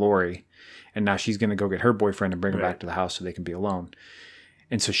babysitting with Lori. And now she's going to go get her boyfriend and bring him back to the house so they can be alone.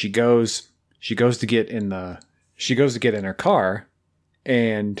 And so she goes to get in her car,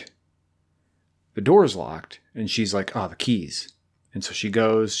 and the door's locked, and she's like, "Oh, the keys." And so she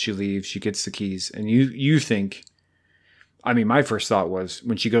leaves, she gets the keys. And you think, I mean, my first thought was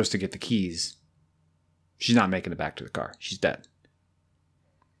when she goes to get the keys, she's not making it back to the car. She's dead.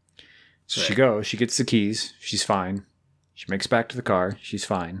 So she gets the keys. She's fine. She makes it back to the car. She's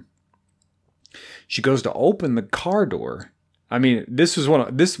fine. She goes to open the car door. I mean, this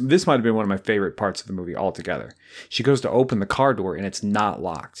might have been one of my favorite parts of the movie altogether. She goes to open the car door and it's not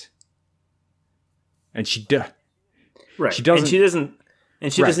locked. And she doesn't. And she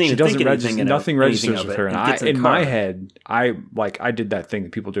doesn't even think anything. Nothing registers with her. And in my head, I did that thing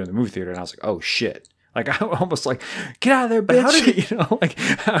that people do in the movie theater, and I was like, "Oh shit!" Like I almost like, "Get out of there, bitch!" How did you know? Like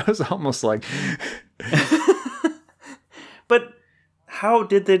I was almost like. But how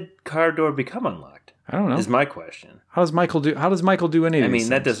did the car door become unlocked? I don't know. Is my question. How does Michael do anything? I mean,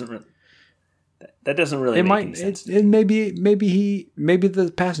 that doesn't really make any sense. Maybe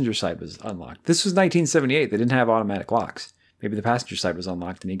the passenger side was unlocked. This was 1978. They didn't have automatic locks. Maybe the passenger side was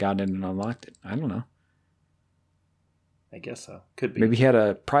unlocked and he got in and unlocked it. I don't know. I guess so. Could be. Maybe he had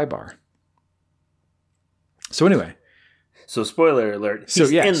a pry bar. So anyway. So spoiler alert. She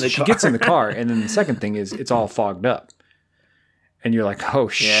gets in the car, and then the second thing is it's all fogged up. And you're like, oh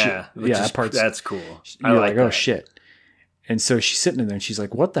shit. Yeah, that's cool. You're like, oh shit. And so she's sitting in there and she's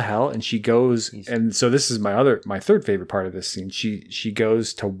like, what the hell? And she goes, and so this is my third favorite part of this scene. She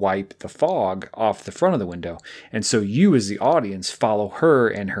goes to wipe the fog off the front of the window. And so you as the audience follow her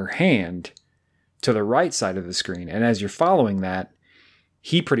and her hand to the right side of the screen. And as you're following that,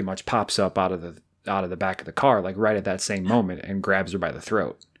 he pretty much pops up out of the back of the car, like right at that same moment, and grabs her by the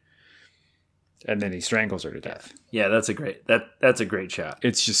throat. And then he strangles her to death. Yeah, that's a great shot.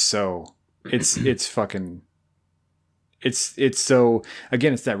 It's just so it's fucking it's so,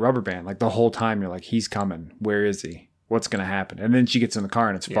 again, it's that rubber band. Like the whole time you're like, he's coming. Where is he? What's gonna happen? And then she gets in the car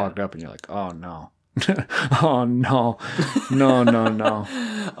and it's fogged up, and you're like, oh no. Oh no. No.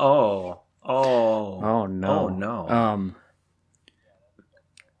 Oh no. Oh no.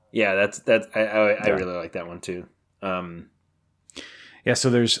 Yeah, that's I really like that one too. Yeah,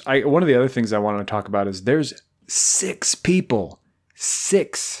 so there's one of the other things I wanted to talk about is there's six people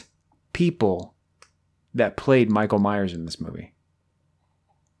that played Michael Myers in this movie.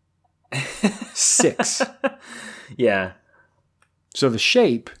 6. Yeah. So the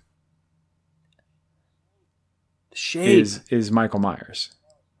Shape is Michael Myers.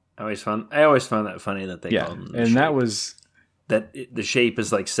 I always found that funny that they called him the Shape. That was the Shape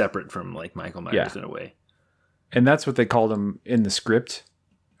is like separate from like Michael Myers in a way. And that's what they called him in the script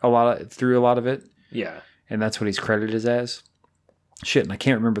through a lot of it. Yeah. And that's what he's credited as. Shit, and I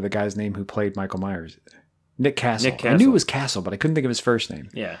can't remember the guy's name who played Michael Myers. Nick Castle. I knew it was Castle, but I couldn't think of his first name.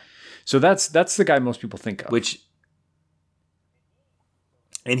 Yeah. So that's the guy most people think of.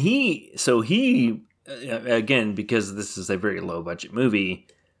 And he again, because this is a very low budget movie,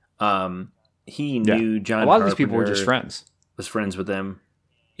 he knew John Carpenter. A lot of these people were just friends. Was friends with them.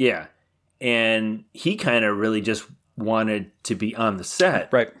 Yeah. And he kind of really just wanted to be on the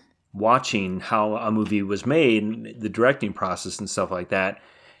set. Right. Watching how a movie was made, the directing process and stuff like that.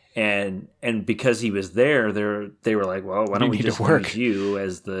 And because he was there, they were like, well, why don't we just use you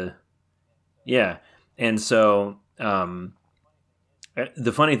as the... Yeah. And so the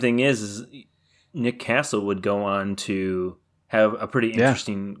funny thing is Nick Castle would go on to have a pretty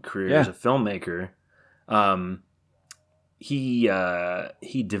interesting career as a filmmaker.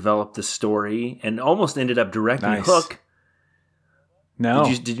 He developed the story and almost ended up directing Hook. No.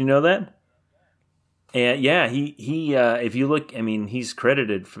 Did you know that? And yeah, he if you look, I mean, he's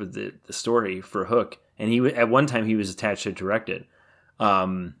credited for the story for Hook, and at one time he was attached to direct it.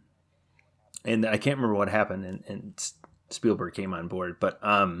 And I can't remember what happened, and Spielberg came on board, but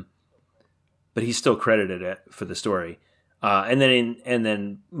he's still credited it for the story. And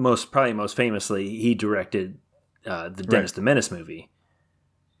then most famously, he directed the Dennis the Menace movie,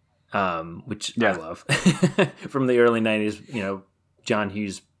 which I love, from the early 90s, John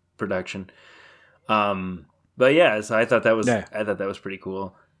Hughes production. But yeah, so I thought that was pretty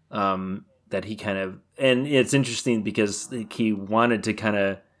cool. That he kind of, and it's interesting because he wanted to kind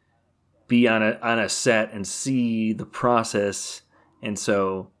of be on a set and see the process, and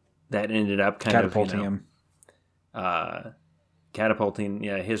so that ended up kind catapulting of him. Catapulting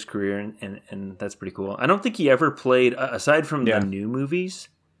his career, and that's pretty cool. I don't think he ever played, aside from the new movies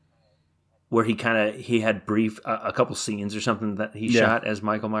where he had brief a couple scenes or something that he shot as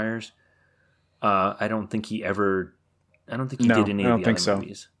Michael Myers. I don't think he did any of the other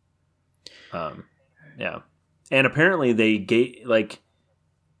movies. And apparently they gave, like,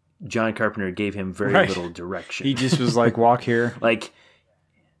 John Carpenter gave him very little direction. He just was like, walk here. Like,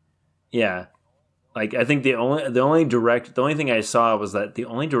 yeah. Like, I think the only thing I saw was that the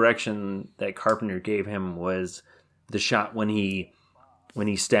only direction that Carpenter gave him was the shot when he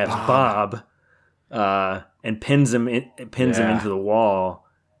stabs Bob, and pins him into the wall,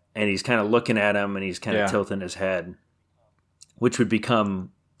 and he's kind of looking at him, and he's kind of tilting his head, which would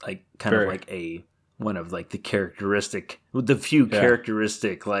become like kind of like one of like the few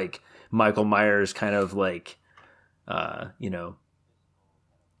characteristic like Michael Myers kind of like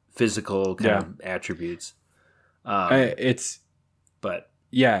physical kind of attributes. That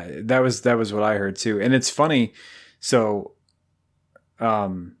was what I heard too. And it's funny. So,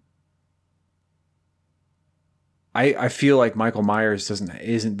 I feel like Michael Myers there's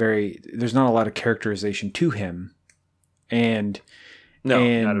not a lot of characterization to him. And not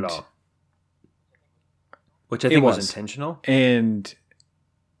at all. Which I think was intentional.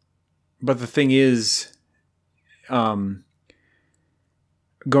 But the thing is, going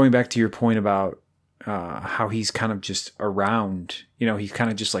back to your point about how he's kind of just around, he's kind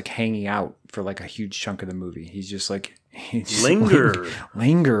of just like hanging out for like a huge chunk of the movie. He's just like lingerer.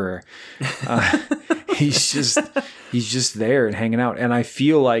 He's just there and hanging out. And I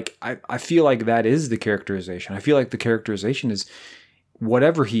feel like that is the characterization. I feel like the characterization is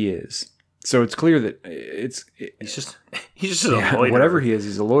whatever he is. So it's clear that he's just a loiterer. Whatever he is,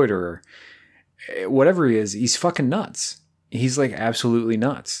 he's a loiterer. Whatever he is, he's fucking nuts. He's like absolutely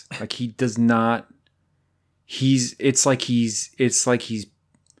nuts. Like he does not. He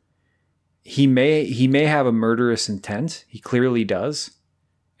may have a murderous intent. He clearly does,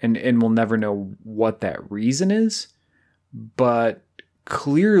 and we'll never know what that reason is. But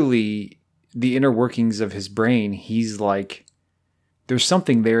clearly, the inner workings of his brain, he's like, there's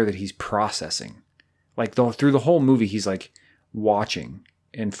something there that he's processing. Like through the whole movie, he's like watching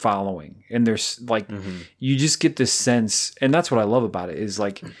and following, and there's like you just get this sense, and that's what I love about it, is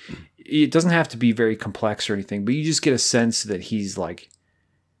like it doesn't have to be very complex or anything, but you just get a sense that he's like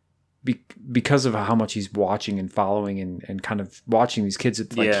because of how much he's watching and following and kind of watching these kids,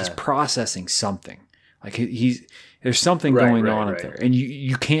 it's like he's processing something. Like there's something going on up there, and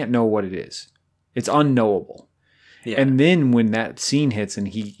you can't know what it is. It's unknowable. Yeah. And then when that scene hits and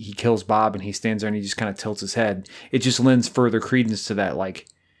he kills Bob and he stands there and he just kind of tilts his head, it just lends further credence to that. Like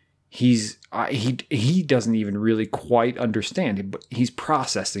he doesn't even really quite understand it, but he's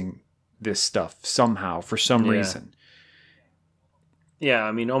processing this stuff somehow for some reason. Yeah,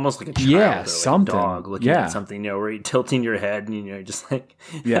 I mean, almost like a child, something. Like a dog looking at something, where you're tilting your head and you're just like,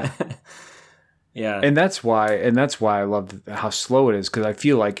 yeah. And that's why I love how slow it is, because I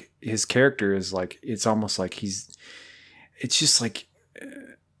feel like his character is like, it's almost like it's just like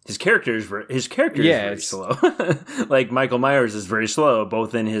his character is very slow. Like Michael Myers is very slow,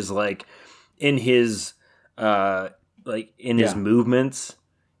 both in his his movements.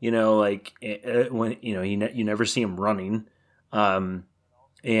 When you never see him running,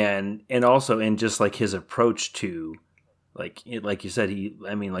 and also in just like his approach to like you said,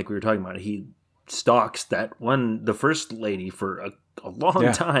 like we were talking about, he stalks the first lady for a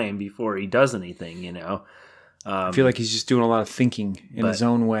long time before he does anything, I feel like he's just doing a lot of thinking in his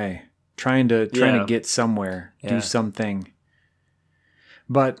own way, trying to get somewhere, do something.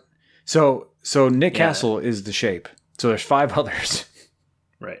 But so Nick Castle is the Shape. So there's 5 others.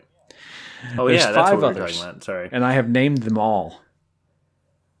 Right. Oh, there's that's 5 what others. We're talking about. Sorry. And I have named them all.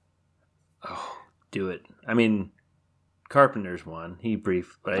 Oh, do it. I mean, Carpenter's one. He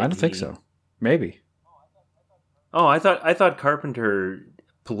briefed. Right? I don't think so. Maybe. Oh, I thought Carpenter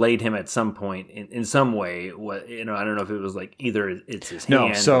played him at some point in some way. What I don't know if it was like either it's his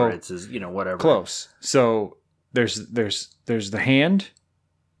hand or it's his whatever. Close. So there's the hand.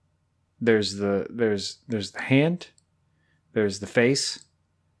 There's the hand. There's the face.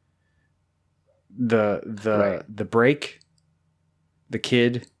 The break. The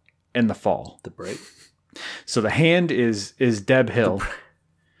kid, and the fall. The break. So the hand is Deb Hill.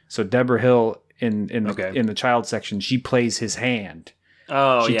 So Deborah Hill in the child section, she plays his hand.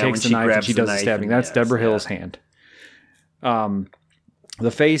 Oh, she yeah, takes when the she knife and grabs she the does the knife stabbing. and That's yes, Deborah yeah. Hill's hand.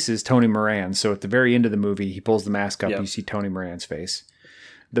 The face is Tony Moran. So at the very end of the movie, he pulls the mask up. Yep. You see Tony Moran's face.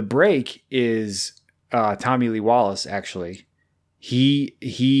 The break is Tommy Lee Wallace, actually.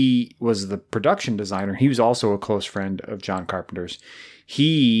 He was the production designer. He was also a close friend of John Carpenter's.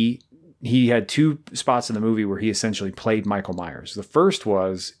 He had two spots in the movie where he essentially played Michael Myers. The first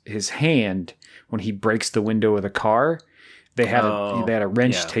was his hand when he breaks the window of the car. They had a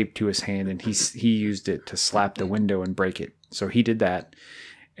wrench taped to his hand, and he used it to slap the window and break it. So he did that.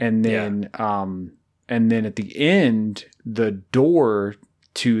 And then at the end, the door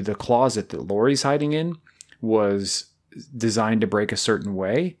to the closet that Laurie's hiding in was designed to break a certain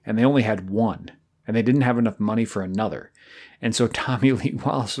way, and they only had one, and they didn't have enough money for another. And so Tommy Lee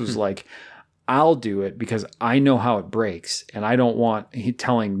Wallace was like, I'll do it because I know how it breaks, and I don't want, he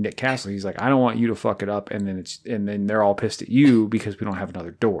telling Nick Castle, he's like, I don't want you to fuck it up, and then they're all pissed at you because we don't have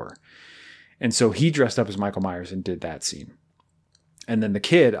another door. And so he dressed up as Michael Myers and did that scene. And then the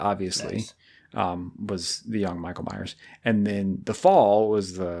kid, obviously, was the young Michael Myers. And then the fall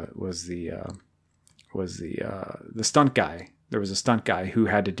was the stunt guy. There was a stunt guy who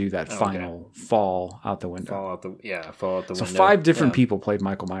had to do that final fall out the window. Fall out the window. So 5 different people played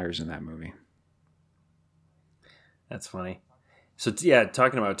Michael Myers in that movie. That's funny. So yeah,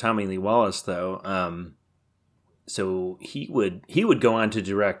 talking about Tommy Lee Wallace though, so he would go on to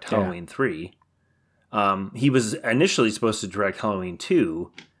direct Halloween 3. He was initially supposed to direct Halloween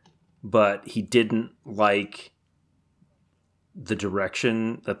 2, but he didn't like the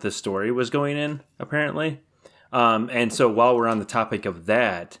direction that the story was going in, apparently. And so while we're on the topic of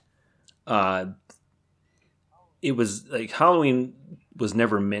that, it was like Halloween was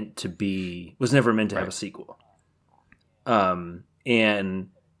never meant to have a sequel. But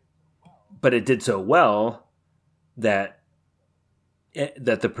it did so well that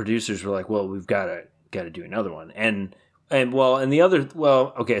the producers were like, well, we've got to do another one.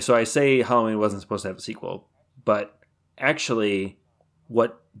 So I say Halloween wasn't supposed to have a sequel, but actually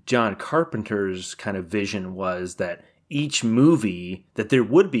what John Carpenter's kind of vision was that each movie, that there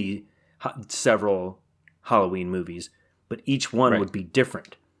would be several Halloween movies, but each one would be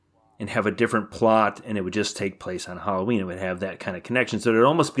different and have a different plot, and it would just take place on Halloween. It would have that kind of connection. So it would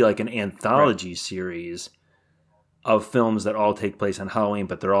almost be like an anthology series of films that all take place on Halloween,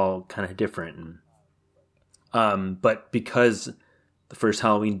 but they're all kind of different. But because the first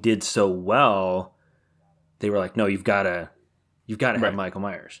Halloween did so well, they were like, no, you've got to have Michael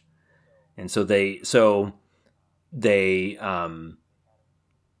Myers. And so they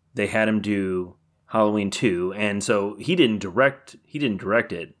had him do Halloween 2, and so he didn't direct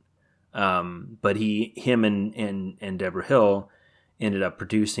it, but him and Deborah Hill ended up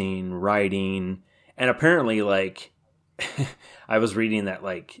producing, writing, and apparently, like, I was reading that,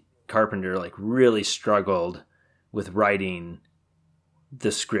 like, Carpenter, like, really struggled with writing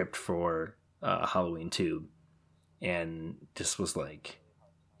the script for Halloween 2, and just was, like,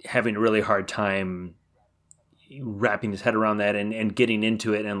 having a really hard time wrapping his head around that and getting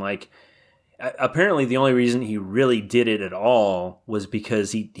into it. And, like, apparently the only reason he really did it at all was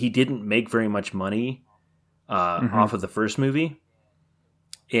because he didn't make very much money off of the first movie.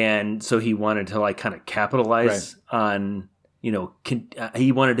 And so he wanted to, like, kind of capitalize on,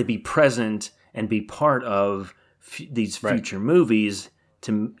 he wanted to be present and be part of these future movies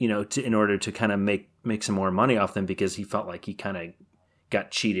to in order to kind of make some more money off them, because he felt like he kind of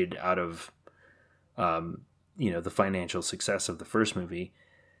got cheated out of, the financial success of the first movie.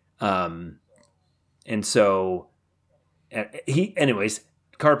 And so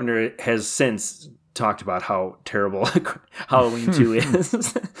Carpenter has since talked about how terrible Halloween 2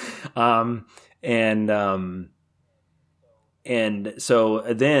 is. And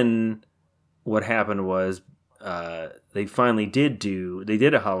so then what happened was, they finally did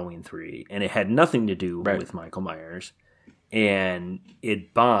a Halloween 3, and it had nothing to do with Michael Myers, and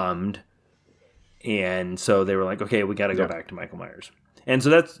it bombed. And so they were like, okay, we got to go back to Michael Myers. And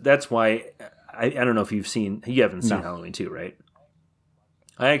so that's why I don't know if you haven't seen Halloween 2, right?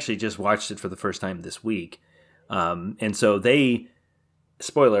 I actually just watched it for the first time this week. And so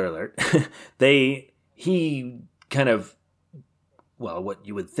spoiler alert, he kind of, well, what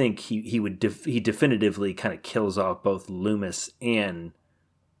you would think he definitively kind of kills off both Loomis and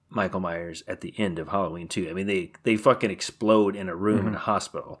Michael Myers at the end of Halloween 2. I mean, they fucking explode in a room in a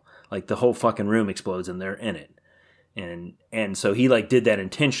hospital. Like, the whole fucking room explodes and they're in it. And so he, like, did that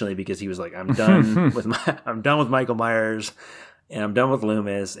intentionally because he was like, I'm done with Michael Myers, and I'm done with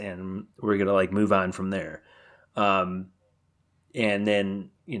Loomis, and we're gonna, like, move on from there. And then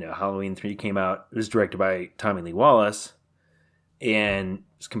Halloween 3 came out. It was directed by Tommy Lee Wallace, and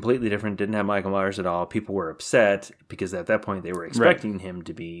it's completely different. Didn't have Michael Myers at all. People were upset because at that point they were expecting him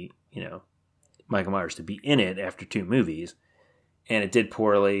to be, Michael Myers to be in it after 2 movies, and it did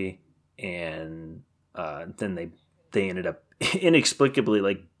poorly. And then they ended up inexplicably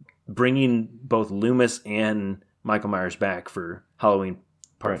like bringing both Loomis and Michael Myers back for Halloween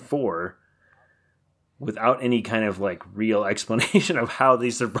Part 4 without any kind of like real explanation of how they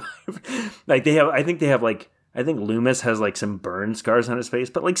survived. Like I think Loomis has like some burn scars on his face,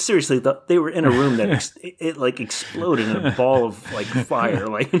 but like seriously, they were in a room that it like exploded in a ball of like fire.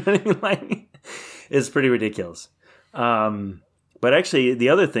 Like, you know what I mean? Like, it's pretty ridiculous. But actually, the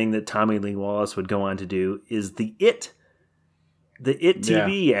other thing that Tommy Lee Wallace would go on to do is the It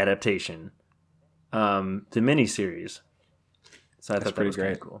TV adaptation, the miniseries. So I thought that was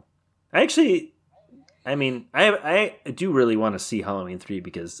pretty cool. I do really want to see Halloween 3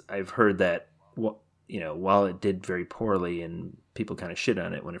 because I've heard that, while it did very poorly and people kind of shit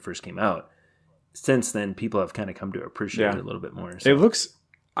on it when it first came out, since then people have kind of come to appreciate it a little bit more. So it looks,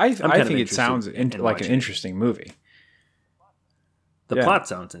 I think it sounds like an interesting movie. The plot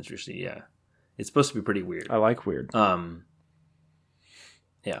sounds interesting. Yeah. It's supposed to be pretty weird. I like weird.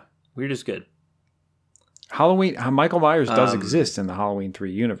 Yeah. Weird is good. Halloween, Michael Myers does exist in the Halloween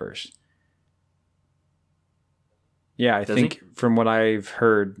 3 universe. Yeah, I think from what I've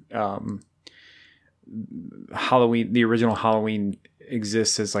heard, the original Halloween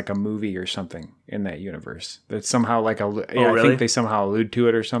exists as like a movie or something in that universe. That's somehow like really? I think they somehow allude to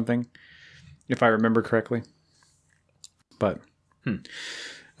it or something, if I remember correctly. But, but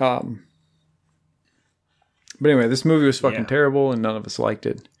anyway, this movie was fucking terrible, and none of us liked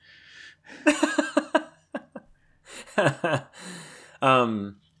it.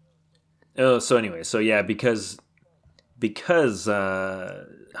 Because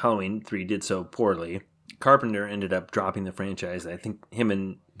Halloween 3 did so poorly, Carpenter ended up dropping the franchise. I think him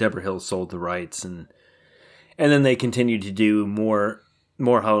and Deborah Hill sold the rights, and then they continued to do more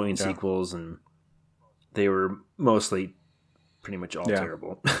Halloween sequels, and they were mostly pretty much all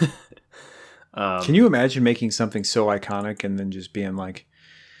terrible. Can you imagine making something so iconic and then just being like,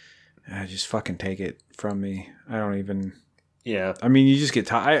 just fucking take it from me? I don't even... Yeah. I mean, you just get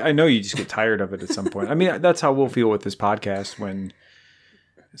tired. I know you just get tired of it at some point. I mean, that's how we'll feel with this podcast when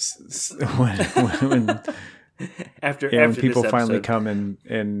people finally come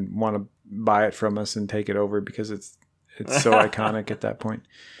and want to buy it from us and take it over because it's so iconic at that point.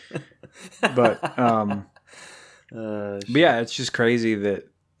 But yeah, it's just crazy that,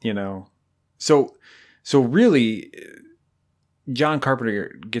 so really John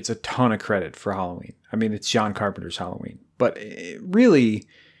Carpenter gets a ton of credit for Halloween. I mean, it's John Carpenter's Halloween. But really,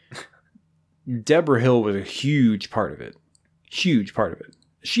 Deborah Hill was a huge part of it. Huge part of it.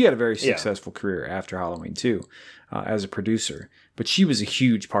 She had a very successful career after Halloween, too, as a producer. But she was a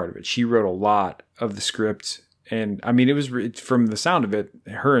huge part of it. She wrote a lot of the script. And, I mean, it was from the sound of it,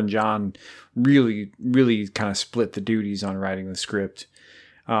 her and John really, really kind of split the duties on writing the script.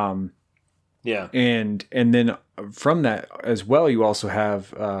 And then from that as well, you also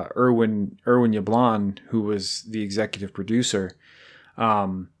have Irwin Yablon, who was the executive producer.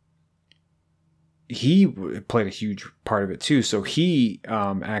 He played a huge part of it too. So he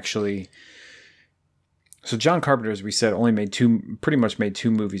so John Carpenter, as we said, pretty much made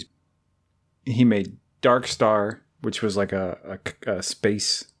 2 movies. He made Dark Star, which was like a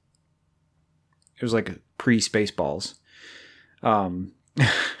space. It was like a pre-Spaceballs.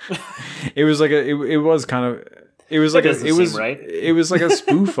 It was like it was like a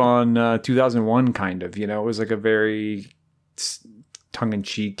spoof on 2001 kind of, it was like a very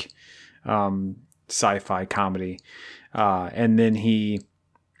tongue-in-cheek sci-fi comedy, and then he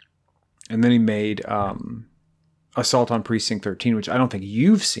made Assault on Precinct 13, which I don't think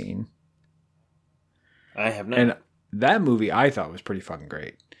you've seen. I have not. And that movie I thought was pretty fucking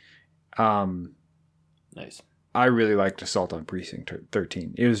great. Nice. I really liked Assault on Precinct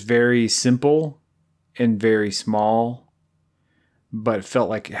 13. It was very simple and very small, but it felt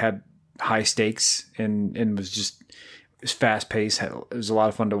like it had high stakes and was fast paced. It was a lot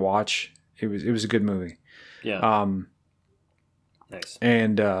of fun to watch. It was a good movie. Yeah. Nice.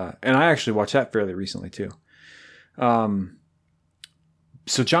 And I actually watched that fairly recently too.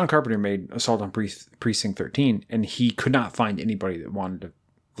 So John Carpenter made Assault on Precinct 13, and he could not find anybody that wanted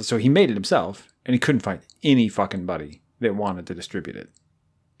to. So he made it himself. And he couldn't find any fucking buddy that wanted to distribute it.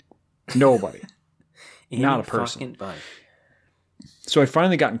 Nobody. Not a person. So I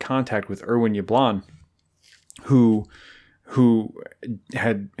finally got in contact with Irwin Yablon, who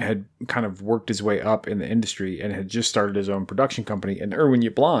had kind of worked his way up in the industry and had just started his own production company. And Irwin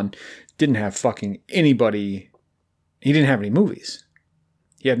Yablon didn't have fucking anybody he didn't have any movies.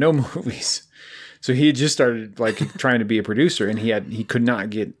 He had no movies. So he had just started like trying to be a producer, and he could not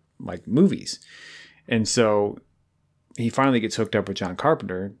get like movies. And so he finally gets hooked up with John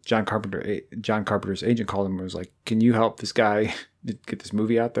Carpenter. John Carpenter's agent called him and was like, "Can you help this guy get this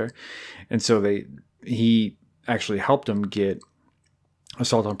movie out there?" And so he actually helped him get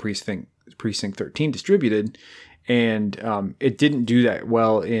Assault on Precinct 13 distributed. And it didn't do that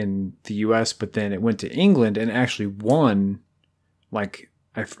well in the U.S., but then it went to England and actually won, like,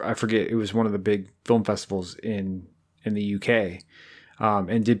 I forget, it was one of the big film festivals in the U.K.,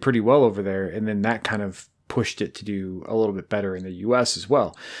 and did pretty well over there. And then that kind of pushed it to do a little bit better in the U.S. as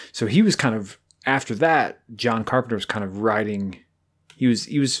well. So he was kind of, after that, John Carpenter was kind of riding, he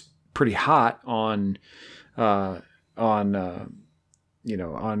was pretty hot on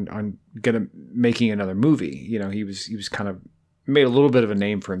making another movie. You know, he was kind of made a little bit of a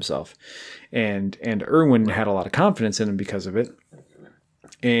name for himself, and Irwin had a lot of confidence in him because of it.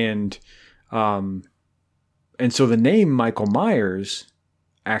 And so the name Michael Myers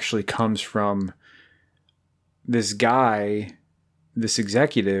actually comes from this guy, this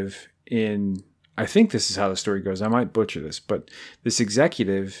executive in, I think this is how the story goes. I might butcher this, but this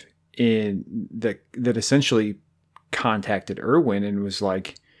executive that essentially contacted Irwin and was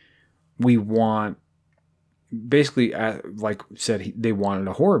like, we want, basically like said they wanted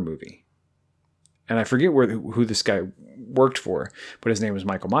a horror movie. And I forget who this guy worked for, but his name was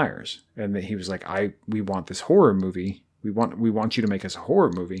Michael Myers. And he was like, we want this horror movie. We want you to make us a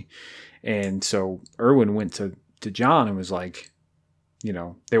horror movie. And so Irwin went to John and was like, you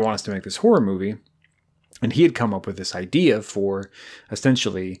know, they want us to make this horror movie. And he had come up with this idea for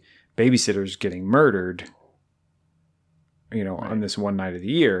essentially babysitters getting murdered, you know, on this one night of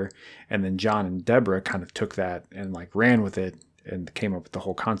the year. And then John and Deborah kind of took that and like ran with it and came up with the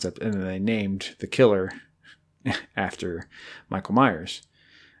whole concept. And then they named the killer after Michael Myers.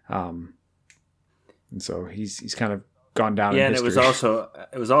 And so he's kind of gone down in history. And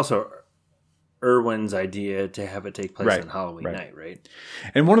it was also Irwin's idea to have it take place on Halloween night, right?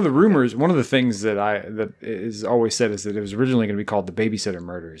 And one of the rumors, one of the things that is always said is that it was originally going to be called The Babysitter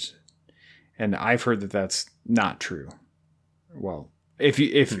Murders. And I've heard that that's not true. Well,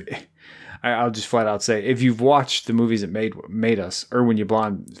 I'll just flat out say, if you've watched the movies that made us, Irwin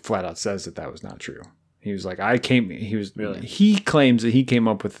Yablon flat out says that was not true. He was like, he claims that he came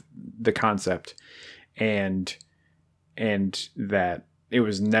up with the concept and that it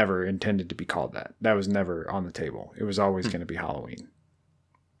was never intended to be called that. That was never on the table. It was always going to be Halloween.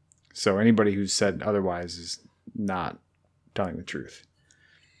 So anybody who said otherwise is not telling the truth.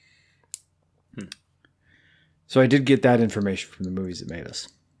 So I did get that information from the movies that made us.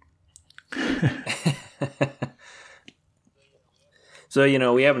 So, you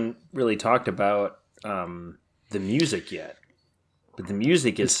know, we haven't really talked about the music yet. But the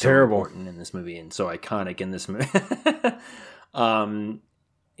music is so terrible, important in this movie and so iconic in this movie.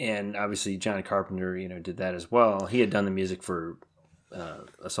 And obviously John Carpenter, you know, did that as well. He had done the music for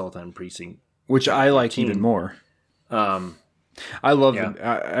Assault on Precinct, which I like even more. I love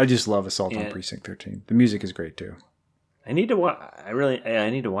I just love Assault on Precinct 13. The music is great too. I need to watch. I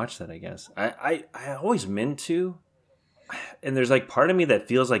need to watch that. I guess I always meant to, and there's like part of me that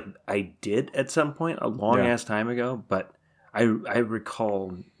feels like I did at some point a long ass time ago, but I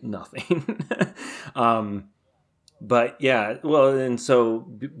recall nothing. But yeah, well, and so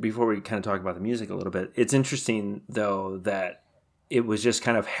before we kind of talk about the music a little bit, it's interesting though that it was just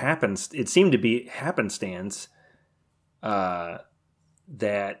kind of it seemed to be happenstance that,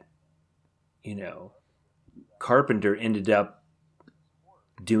 you know, Carpenter ended up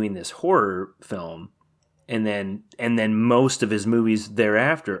doing this horror film, and then most of his movies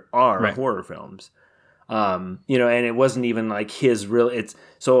thereafter are horror films. You know, and it wasn't even like his real. It's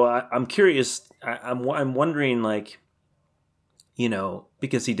so I'm curious. I'm wondering, like, you know,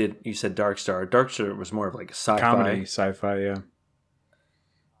 because he did. You said Dark Star. Dark Star was more of like a sci-fi, comedy, sci-fi, yeah.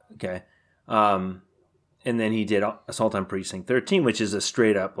 Okay, and then he did Assault on Precinct 13, which is a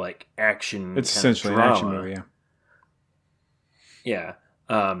straight up like action. It's essentially an action movie, yeah. Yeah.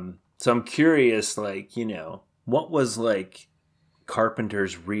 So I'm curious, like, you know, what was like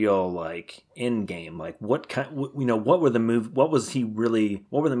Carpenter's real like end game? Like, what were the movies he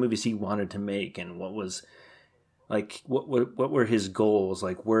wanted to make, and what was like what were his goals?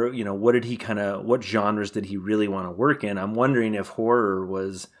 Like, where, you know, what genres did he really want to work in? I'm wondering if horror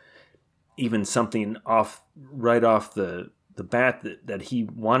was even something right off the bat that he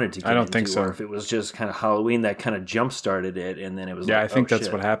wanted to get I don't into, think so. Or if it was just kind of Halloween that kind of jump started it, and then it was I think that's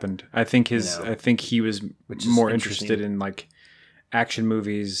what happened. I think he was more interested in like action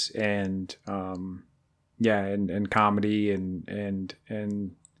movies and Yeah, and comedy and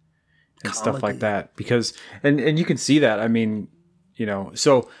stuff like that. Because and you can see that. I mean, you know,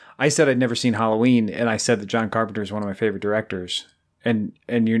 so I said I'd never seen Halloween, and I said that John Carpenter is one of my favorite directors. And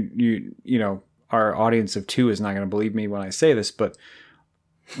you know, our audience of 2 is not going to believe me when I say this, but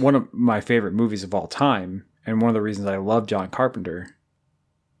one of my favorite movies of all time, and one of the reasons I love John Carpenter,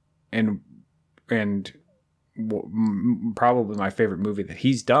 and probably my favorite movie that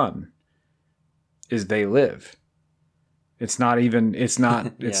he's done, is They Live. It's not Halloween.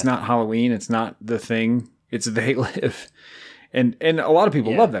 It's not The Thing. It's They Live. And a lot of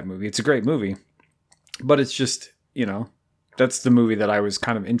people love that movie. It's a great movie, but it's just, you know, that's the movie that I was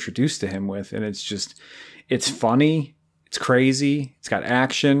kind of introduced to him with. And it's funny. It's crazy. It's got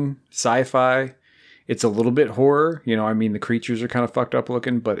action, sci-fi. It's a little bit horror. You know, I mean, the creatures are kind of fucked up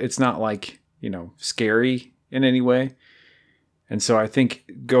looking, but it's not like, you know, scary in any way. And so I think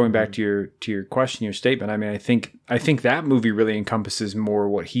going back to your question, your statement, I mean, I think that movie really encompasses more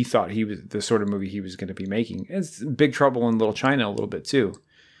what he thought he was, the sort of movie he was going to be making. It's Big Trouble in Little China a little bit too.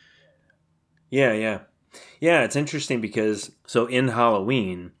 Yeah. It's interesting because so in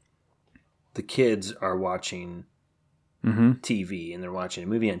Halloween, the kids are watching TV and they're watching a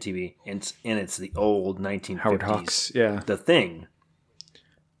movie on TV, and it's the old 1950s Howard Hawks, The Thing,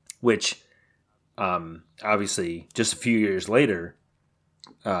 which obviously just a few years later,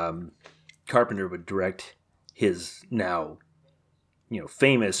 Carpenter would direct his now, you know,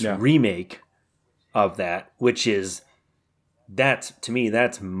 famous remake of that, which is to me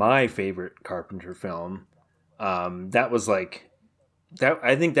that's my favorite Carpenter film. That was like that.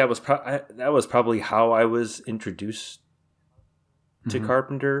 I think that was probably how I was introduced to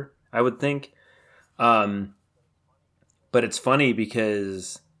Carpenter, I would think. But it's funny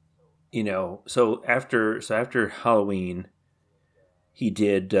because, you know, so after Halloween, he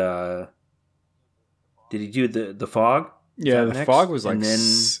did he do the Fog? Yeah, the next? Fog was like,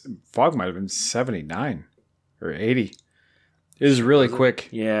 Fog might have been 79 or 80. It was really quick.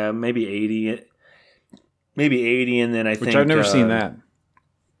 Yeah, maybe 80. Maybe 80, and then I think... Which I've never seen that.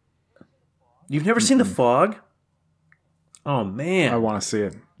 You've never seen The Fog? Oh, man. I want to see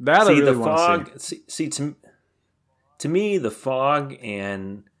it. I really want to see. See, to me, The Fog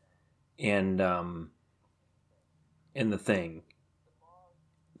and The Thing.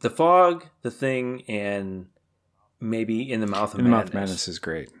 The Fog, The Thing, and maybe In the Mouth of Madness. In the Mouth of Madness is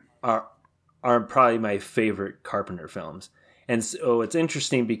great. Are probably my favorite Carpenter films. And so it's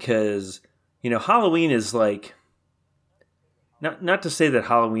interesting because, you know, Halloween is like... Not to say that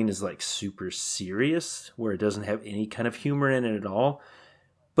Halloween is like super serious, where it doesn't have any kind of humor in it at all,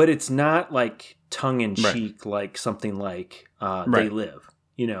 but it's not like tongue-in-cheek like something like They Live,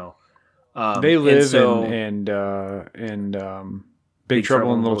 you know. They Live and Big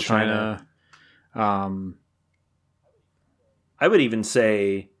Trouble in Little China. I would even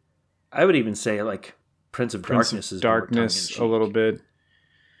say like Prince of Darkness is Darkness a little bit.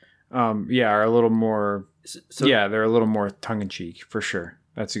 Are a little more. So, they're a little more tongue-in-cheek, for sure.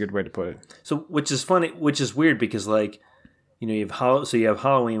 That's a good way to put it. So, which is funny, which is weird because, like, you know, you have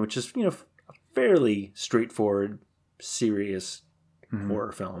Halloween, which is, you know, a fairly straightforward, serious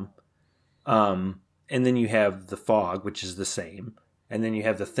horror film. And then you have The Fog, which is the same. And then you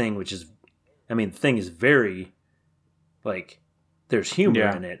have The Thing, which is, I mean, The Thing is very, like, there's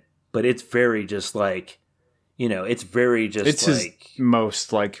humor in it, but it's very just like, you know, it's very just it's like... It's his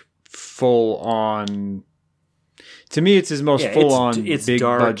most, like, full-on... To me, it's his most full-on, big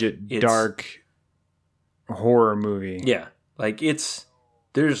dark, budget, dark horror movie. Yeah, like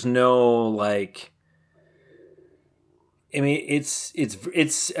there's no like. I mean, it's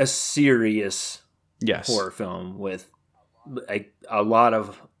a serious horror film with like a lot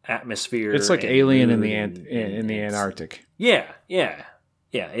of atmosphere. It's like Alien in the Antarctic. Yeah.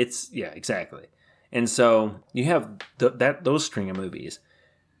 Exactly. And so you have those string of movies,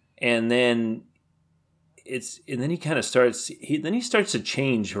 and then. He kind of starts. He starts to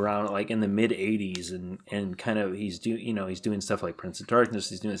change around like in the mid '80s, and kind of he's doing stuff like Prince of Darkness.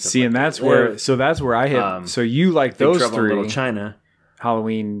 He's doing stuff. See, like and that's where I hit. So you like those Big Trouble three, in Little China,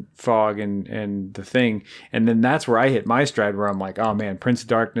 Halloween, Fog, and The Thing, and then that's where I hit my stride. Where I'm like, oh man, Prince of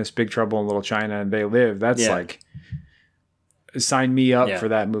Darkness, Big Trouble in Little China, and They Live. That's like, sign me up for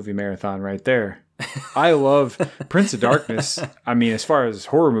that movie marathon right there. I love Prince of Darkness. I mean, as far as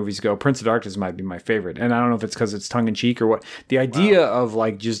horror movies go, Prince of Darkness might be my favorite. And I don't know if it's because it's tongue-in-cheek or what. The idea of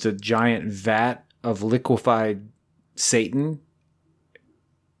like just a giant vat of liquefied Satan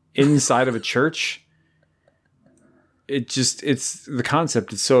inside of a church, it's the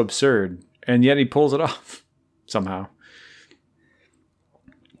concept is so absurd. And yet he pulls it off somehow.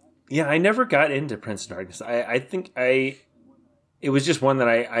 Yeah, I never got into Prince of Darkness. I think it was just one that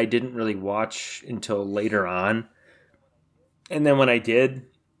I didn't really watch until later on. And then when I did,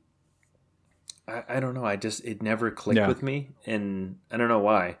 I don't know. It never clicked with me, and I don't know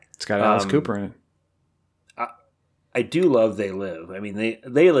why. It's got Alice Cooper in it. I do love They Live. I mean,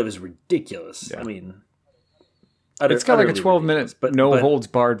 They Live is ridiculous. Yeah. I mean, it's got like a 12-minute but holds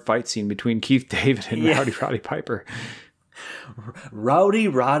barred fight scene between Keith David and Roddy Piper. Rowdy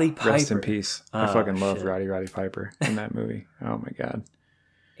Piper. Rest in peace. I fucking love Roddy Piper in that movie. Oh my god.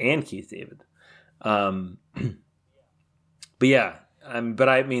 And Keith David. But yeah, but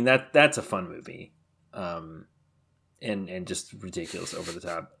I mean that's a fun movie. And just ridiculous, over the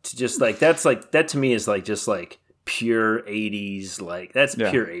top. To just like that to me is like just like pure 80s, like that's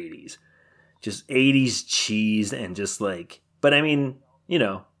pure 80s. Just 80s cheese and just like, but I mean, you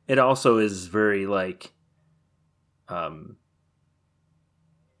know, it also is very like I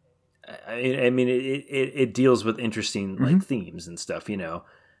mean it deals with interesting like themes and stuff, you know,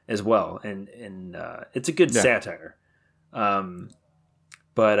 as well. And it's a good satire. But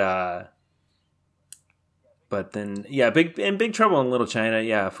then Big Trouble in Little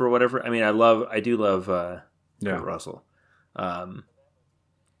China, for whatever. I mean, I do love Kurt Russell.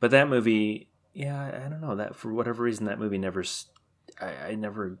 But that movie, I don't know, that for whatever reason that movie never I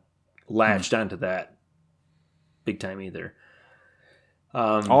never latched onto that big time either.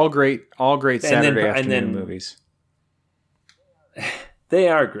 All great Saturday afternoon movies. They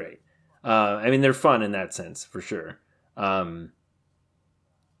are great. I mean, they're fun in that sense for sure. And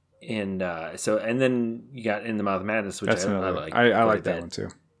then you got In the Mouth of Madness, which I like. I like that one too.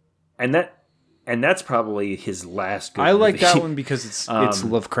 And that's probably his last good I like movie. that one because it's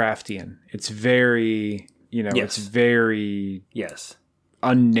Lovecraftian. It's very, it's very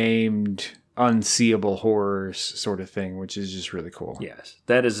unnamed, unseeable horrors sort of thing, which is just really cool. Yes.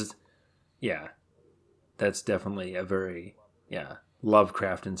 That is, that's definitely a very,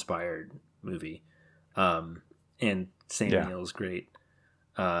 Lovecraft inspired movie. And Sam Neill is great.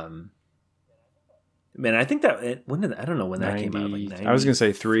 Man, I think that I don't know when that came out. Like 90, I was gonna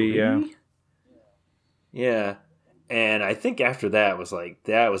say 3. Yeah, and I think after that was like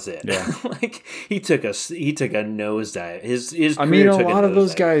that was it. Yeah, like he took a nosedive. His I mean, a lot of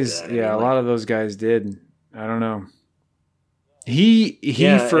those guys. A lot of those guys did. I don't know. He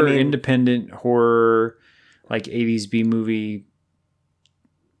independent horror, like 80s B movie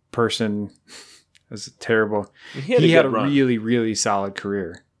person. That's terrible. He had a really, really solid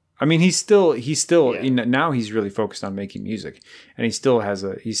career. I mean, he's still now he's really focused on making music, and he's still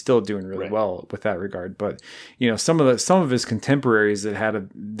doing really well with that regard. But some of his contemporaries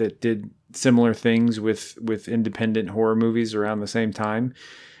that did similar things with independent horror movies around the same time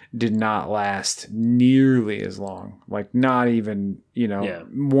did not last nearly as long. Like not even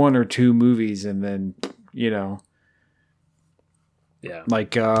 1 or 2 movies, and then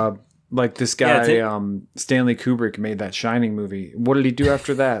like this guy, Stanley Kubrick made that Shining movie. What did he do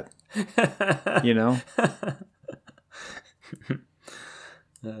after that?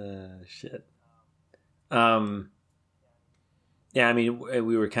 Shit. I mean,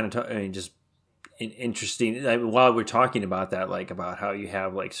 we were kind of talking, just interesting. I mean, while we're talking about that, like about how you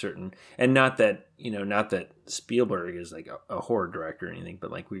have like certain, and not that Spielberg is like a horror director or anything, but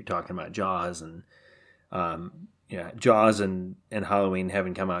like we were talking about Jaws and, Jaws and Halloween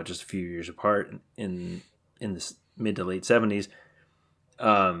having come out just a few years apart in the mid to late 70s.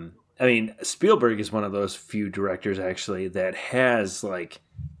 I mean, Spielberg is one of those few directors actually that has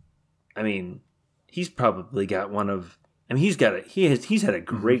he's probably got he's had a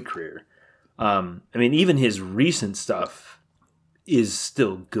great career. I mean, even his recent stuff is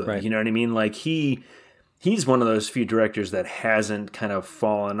still good. Right. You know what I mean? Like he's one of those few directors that hasn't kind of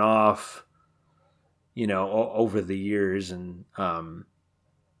fallen off, over the years. And,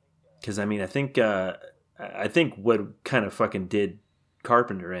 cause I mean, I think what kind of fucking did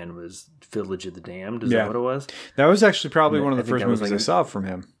Carpenter in was Village of the Damned. Is that what it was? That was actually probably one of the first movies I saw from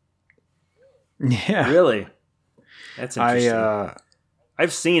him. Yeah. Really? That's interesting.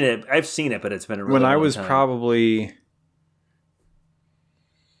 I've seen it, but it's been a really long time. When I was probably,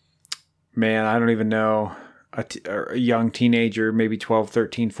 I don't even know, a young teenager, maybe 12,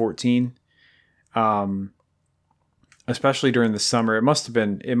 13, 14. Especially during the summer, it must have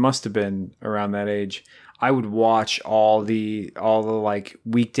been around that age. I would watch all the like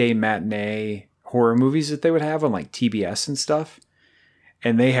weekday matinee horror movies that they would have on like TBS and stuff.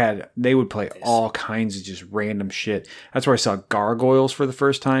 And they would play all kinds of just random shit. That's where I saw Gargoyles for the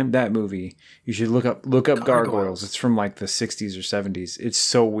first time. That movie, you should look up Gargoyles. It's from like the 60s or 70s. It's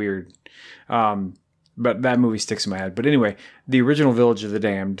so weird. But but that movie sticks in my head. But anyway, the original Village of the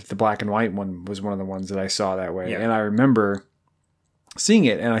Damned, the black and white one, was one of the ones that I saw that way. Yeah. And I remember seeing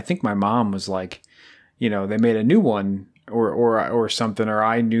it, and I think my mom was like, they made a new one or something, or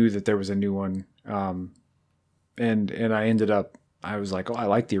I knew that there was a new one. And I was like, oh, I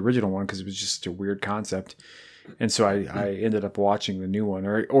like the original one because it was just a weird concept. And so I ended up watching the new one,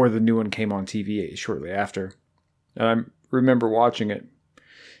 or the new one came on TV shortly after. And I remember watching it.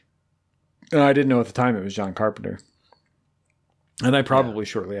 And I didn't know at the time it was John Carpenter. And I probably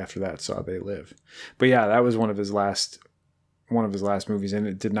shortly after that saw They Live. But yeah, that was one of his last movies, and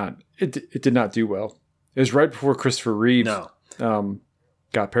it did not do well. It was right before Christopher Reeve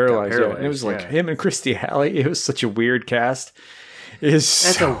got paralyzed. Yeah. And it was like him and Kirstie Alley. It was such a weird cast. That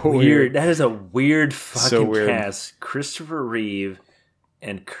is a weird fucking cast. Christopher Reeve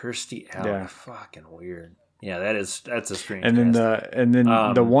and Kirstie Alley. Yeah. Fucking weird. Yeah, that's a strange cast. And then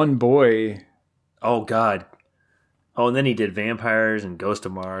the one boy. Oh God. Oh, and then he did Vampires and Ghost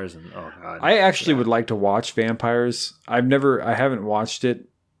of Mars, and oh God. I actually would like to watch Vampires. I haven't watched it,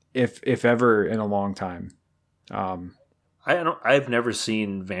 if ever, in a long time. I've never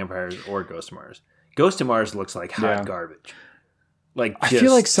seen Vampires or Ghost of Mars. Ghost of Mars looks like hot garbage. Like, I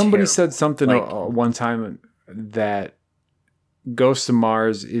feel like somebody said something one time that Ghost of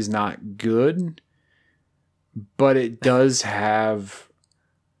Mars is not good, but it does have,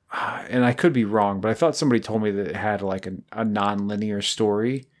 and I could be wrong, but I thought somebody told me that it had like a non-linear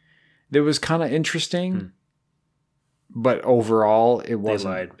story that was kind of interesting, but overall it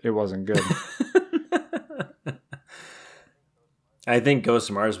wasn't good. I think Ghost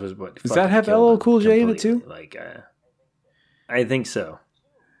of Mars was what. Does that have LL Cool J in it too? I think so.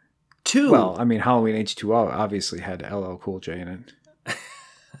 Two. Well, I mean, Halloween H2O obviously had LL Cool J in it.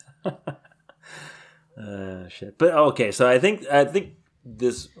 Shit. But okay, so I think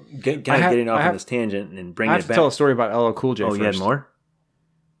this getting off on this tangent and bringing it back. I have to tell a story about LL Cool J. Oh, first. You had more?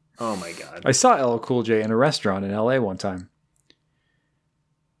 Oh my God! I saw LL Cool J in a restaurant in LA one time.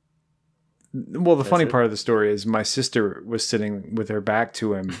 Well, the funny part of the story is my sister was sitting with her back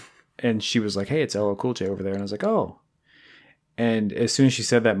to him, and she was like, "Hey, it's LL Cool J over there," and I was like, "Oh." And as soon as she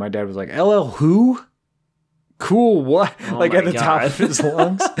said that, my dad was like, "LL who? Cool what?" Oh like at the top of his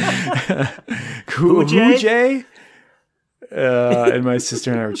lungs. Cool who J? And my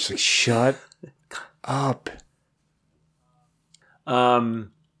sister and I were just like, "Shut up."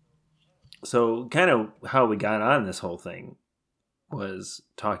 So kind of how we got on this whole thing was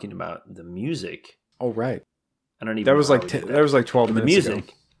talking about the music. Oh right. I don't even. That was like 12 minutes music. ago.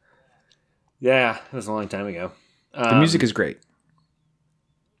 Yeah, that was a long time ago. The music is great.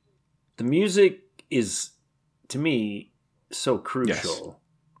 The music is, to me, so crucial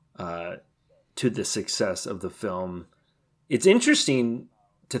to the success of the film. It's interesting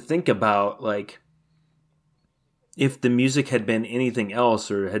to think about, like, if the music had been anything else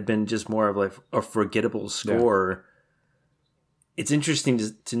or had been just more of like a forgettable score. It's interesting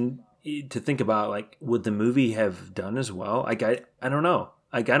to think about, like, would the movie have done as well? Like, I don't know.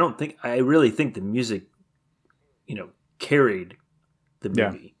 Like, I really think the music, carried the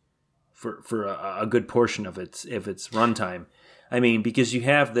movie for a good portion of its runtime. I mean, because you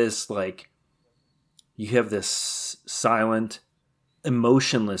have this silent,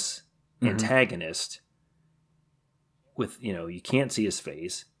 emotionless antagonist with, you can't see his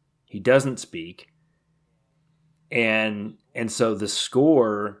face. He doesn't speak. And so the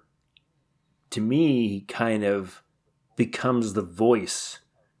score, to me, kind of becomes the voice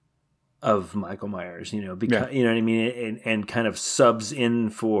of Michael Myers, you know what I mean? And kind of subs in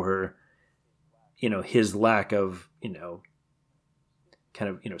for, his lack of,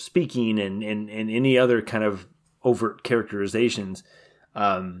 kind of, speaking and any other kind of overt characterizations.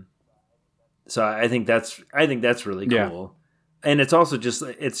 So I think that's really cool. And it's also just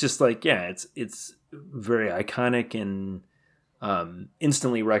like, it's very iconic and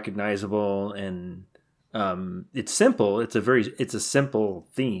instantly recognizable, and it's simple. It's a simple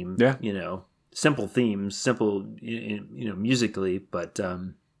theme. Simple themes, simple musically, but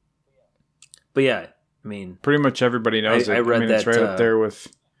yeah, I mean, pretty much everybody knows it. I read that it's right up there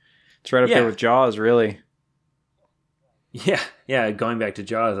with there with Jaws, really. Yeah. Going back to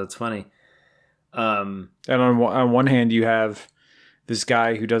Jaws, that's funny. And on one hand, you have this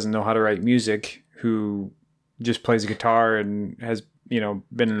guy who doesn't know how to write music, who just plays a guitar and has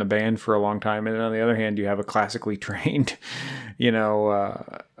been in a band for a long time, and on the other hand, you have a classically trained,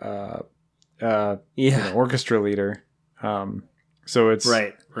 orchestra leader. So it's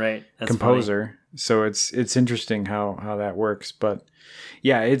right. That's composer. Funny. So it's interesting how that works, but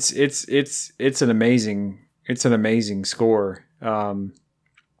yeah, it's an amazing score.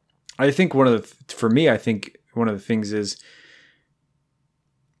 I think one of the things is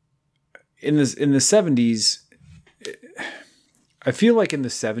in the 70s. I feel like in the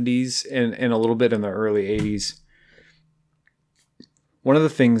 70s and a little bit in the early 80s, one of the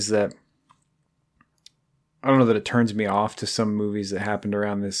things that I don't know that it turns me off to some movies that happened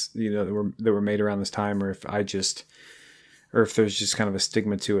around this, that were made around this time, or if there's just kind of a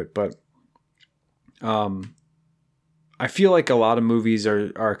stigma to it. But I feel like a lot of movies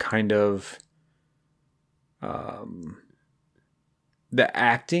are kind of the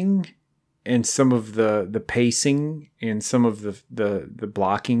acting and some of the pacing and some of the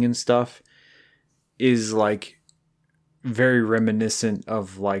blocking and stuff is like very reminiscent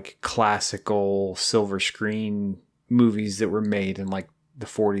of like classical silver screen movies that were made in like the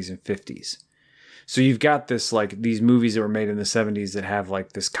 40s and 50s. So you've got this, like these movies that were made in the 70s that have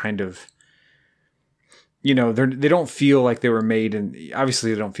like this kind of, they don't feel like they were made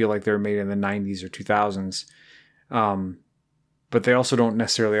obviously they don't feel like they were made in the 90s or 2000s. But they also don't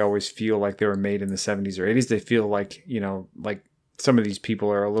necessarily always feel like they were made in the 70s or 80s. They feel like, like some of these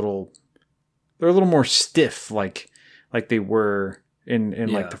people are a little more stiff, like they were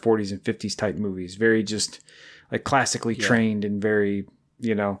in like the 40s and 50s type movies. Very just like classically trained and very,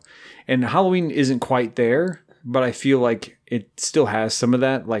 and Halloween isn't quite there, but I feel like it still has some of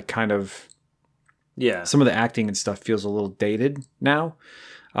that, like kind of, some of the acting and stuff feels a little dated now.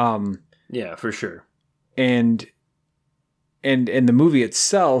 Yeah, for sure. And the movie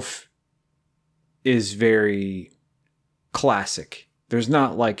itself is very classic. There's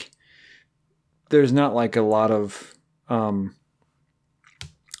not like a lot of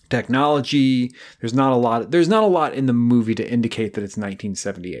technology. There's not a lot in the movie to indicate that it's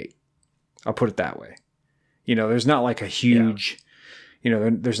 1978. I'll put it that way. There's not like a huge,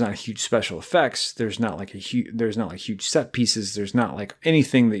 there's not huge special effects. There's not like huge set pieces. There's not like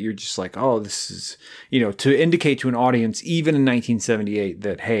anything that you're just like, oh, this is, to indicate to an audience, even in 1978,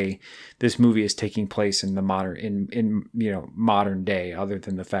 that, hey, this movie is taking place in the modern day, other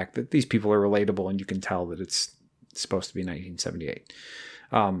than the fact that these people are relatable and you can tell that it's supposed to be 1978.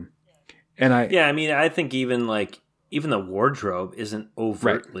 I think even the wardrobe isn't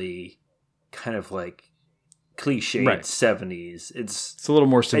overtly kind of like cliched 70s. It's a little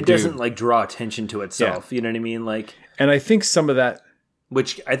more subdued. It doesn't like draw attention to itself. Yeah. You know what I mean? Like, and I think some of that,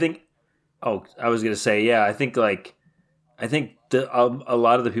 which I think, I was going to say, I think a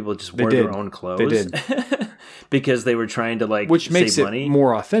lot of the people just wore their own clothes. They did. Because they were trying to which makes save money. It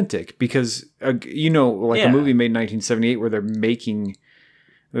more authentic because, a movie made in 1978 where they're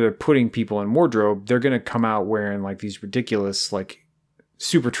putting people in wardrobe, they're going to come out wearing like these ridiculous, like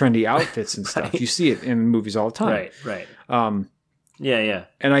super trendy outfits and stuff. You see it in movies all the time. Right. Yeah.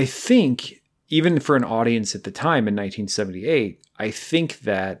 And I think even for an audience at the time in 1978, I think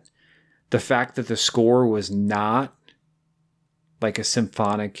that the fact that the score was not like a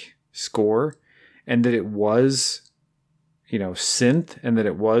symphonic score and that it was, synth and that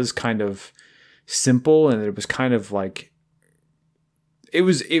it was kind of simple and that it was kind of like, it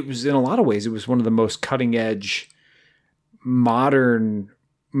was in a lot of ways, it was one of the most cutting edge, modern,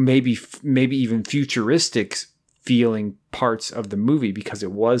 maybe even futuristic feeling parts of the movie because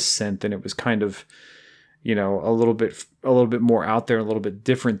it was synth and it was kind of, a little bit more out there, a little bit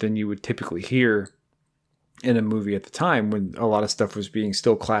different than you would typically hear in a movie at the time when a lot of stuff was being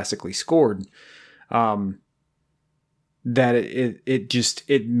still classically scored. That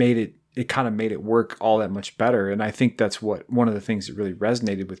it kind of made it work all that much better. And I think that's one of the things that really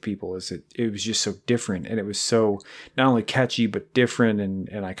resonated with people is that it was just so different and it was so not only catchy, but different and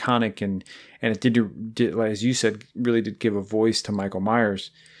iconic. And it did, as you said, really did give a voice to Michael Myers.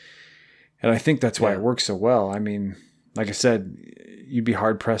 And I think that's why it works so well. I mean, like I said, you'd be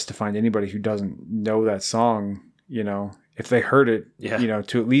hard pressed to find anybody who doesn't know that song, if they heard it,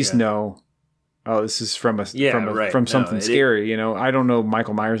 to at least know, oh, this is from something scary. I don't know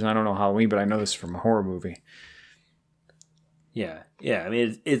Michael Myers and I don't know Halloween, but I know this is from a horror movie. Yeah. I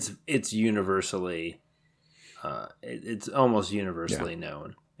mean, it's universally, it's almost universally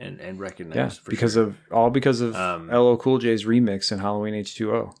known and recognized. Yeah, because of LL Cool J's remix in Halloween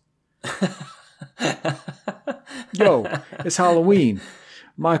H2O. Yo, it's Halloween.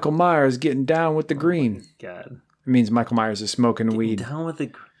 Michael Myers getting down with the green. God, it means Michael Myers is smoking weed. Down with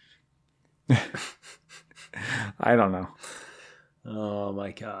the. I don't know. Oh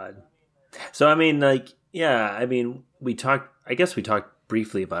my God. So I mean, we talked. I guess we talked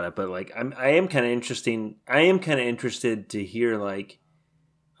briefly about it, but like, I am kind of interested to hear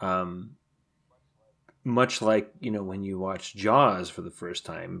much like when you watch Jaws for the first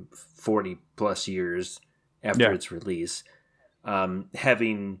time 40 plus years after its release,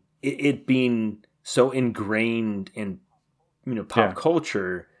 having it being so ingrained in pop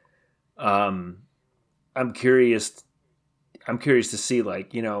culture. I'm curious to see,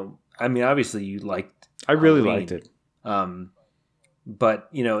 like, I mean, obviously you liked I really Halloween, liked it. But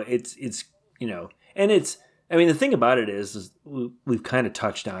it's and it's, I mean, the thing about it is we've kind of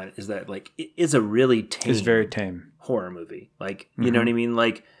touched on it, is that, like, it is a really tame, It's very tame horror movie. Like, you know what I mean?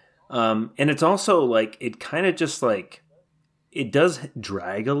 Like, and it's also like, it kind of just like, it does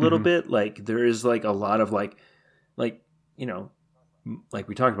drag a little bit. Like, there is like a lot of like we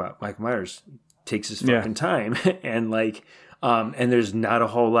talked about, Michael Myers takes his fucking time and like, and there's not a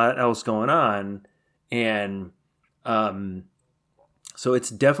whole lot else going on. And, so it's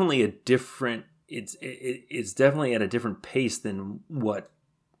definitely a different, it's definitely at a different pace than what,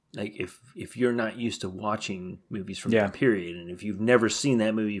 like, if you're not used to watching movies from that period, and if you've never seen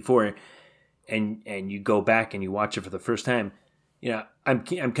that movie before, and you go back and you watch it for the first time, I'm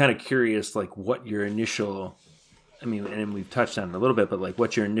kind of curious, like, what your initial, I mean, and we've touched on it a little bit, but like,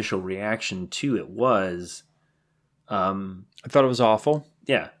 what your initial reaction to it was. I thought it was awful.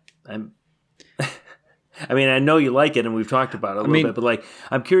 Yeah, I mean, I know you like it, and we've talked about it a little bit, but like,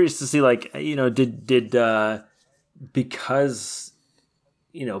 I'm curious to see, like, did because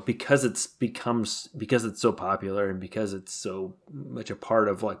it's so popular, and because it's so much a part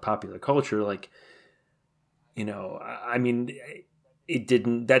of like popular culture, like, I mean,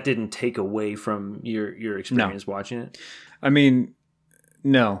 that didn't take away from your experience watching it. I mean,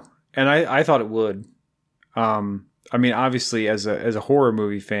 no, and I thought it would. I mean, obviously, as a horror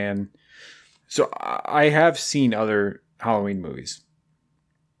movie fan. So I have seen other Halloween movies.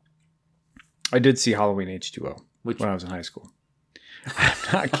 I did see Halloween H2O when I was in high school. I'm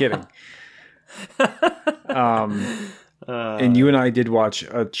not kidding. And you and I did watch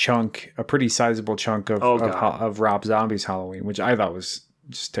a pretty sizable chunk of Rob Zombie's Halloween, which I thought was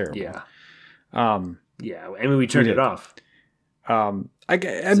just terrible. Yeah. I mean, we turned it off. I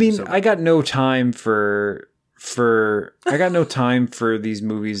got no time for these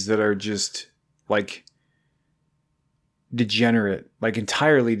movies that are just like degenerate, like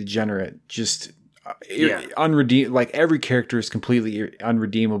entirely degenerate, just unredeemable. Like, every character is completely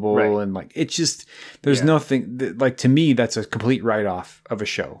unredeemable, right. And like, it's just, there's nothing that, like, to me, that's a complete write-off of a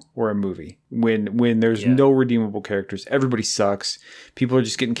show or a movie when there's no redeemable characters. Everybody sucks. People are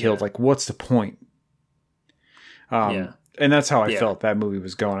just getting killed. Like, what's the point? And that's how I felt that movie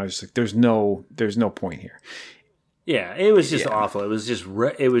was going. I was just like, there's no point here. Yeah, it was just awful. It was just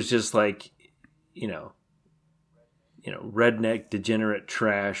like, redneck, degenerate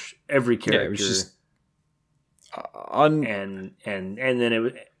trash. Every character, it was just and then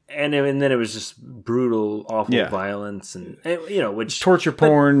it was just brutal, awful violence, and which torture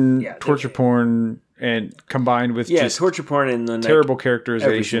porn, and combined with just torture porn and then terrible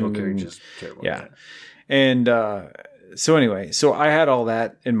characterization. Every single character, terrible. Yeah, and so anyway, so I had all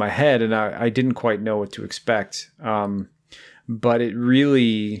that in my head, and I didn't quite know what to expect. But it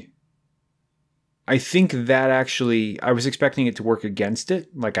really, I think that actually, I was expecting it to work against it.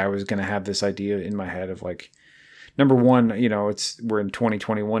 Like, I was going to have this idea in my head of like, number one, we're in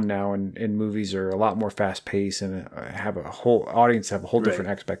 2021 now, and movies are a lot more fast paced, and have a whole different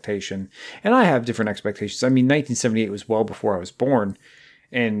expectation. And I have different expectations. I mean, 1978 was well before I was born.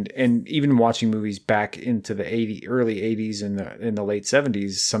 And even watching movies back into the early 80s and in the late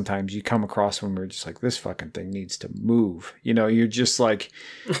 70s, sometimes you come across when we're just like, this fucking thing needs to move. You're just like,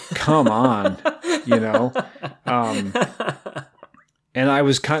 come on, And I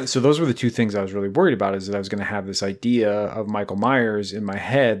was so those were the two things I was really worried about, is that I was going to have this idea of Michael Myers in my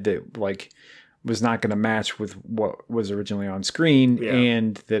head that like was not going to match with what was originally on screen,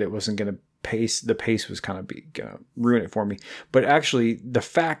 and that it wasn't going to the pace was kind of gonna ruin it for me. But actually, the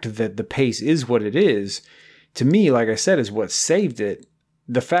fact that the pace is what it is, to me, like I said, is what saved it.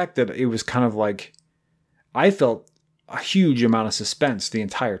 The fact that it was kind of like, I felt a huge amount of suspense the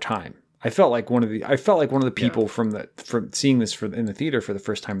entire time. I felt like one of the people from seeing this in the theater for the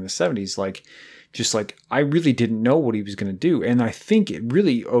first time in the 70s, like, just like, I really didn't know what he was going to do. And I think it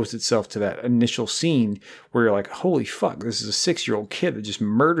really owes itself to that initial scene where you're like, holy fuck, this is a 6-year-old kid that just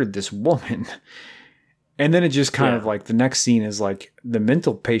murdered this woman. And then it just kind of like, the next scene is like the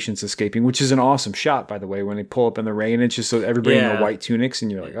mental patients escaping, which is an awesome shot, by the way, when they pull up in the rain. It's just so everybody in the white tunics,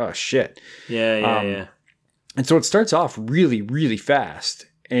 and you're like, oh shit. Yeah. And so it starts off really, really fast.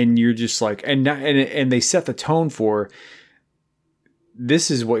 And you're just like, and they set the tone for,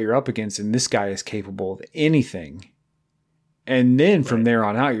 this is what you're up against, and this guy is capable of anything. And then from there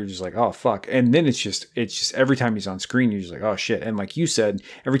on out, you're just like, oh fuck. And then it's just every time he's on screen, you're just like, oh shit. And like you said,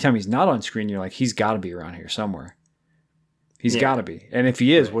 every time he's not on screen, you're like, he's got to be around here somewhere. He's got to be. And if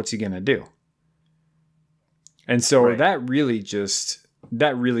he is, what's he going to do? And so that really just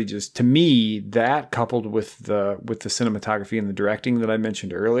to me, that coupled with the cinematography and the directing that I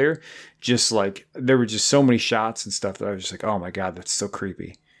mentioned earlier, just like there were just so many shots and stuff that I was just like, oh my God, that's so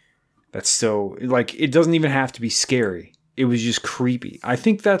creepy. That's so like, it doesn't even have to be scary. It was just creepy. I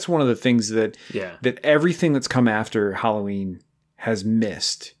think that's one of the things that everything that's come after Halloween has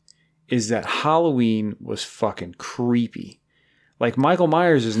missed, is that Halloween was fucking creepy. Like, Michael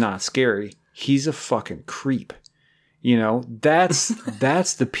Myers is not scary. He's a fucking creep. You know, that's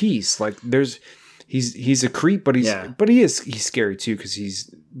the piece. Like, he's a creep, but he's scary too, because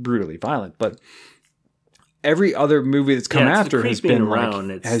he's brutally violent. But every other movie that's come after has been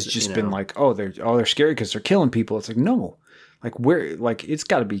like, oh, they're scary because they're killing people. It's like, no, like, where, like, it's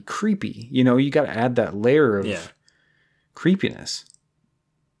got to be creepy. You know, you got to add that layer of creepiness.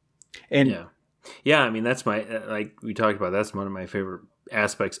 And I mean, that's my, like we talked about, that's one of my favorite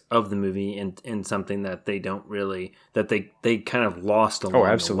aspects of the movie, and something that they don't really, that they kind of lost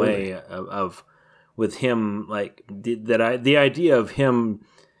along the way of with him, like the idea of him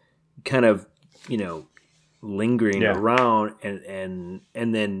kind of, you know, lingering around, and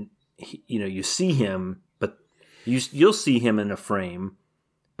then you know, you see him, but you'll see him in a frame,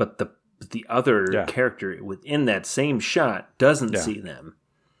 but the other character within that same shot doesn't see them,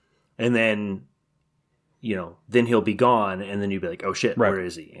 and then, you know, then he'll be gone, and then you'd be like, oh shit, where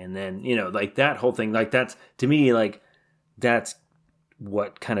is he? And then, you know, like that whole thing, like that's, to me, like that's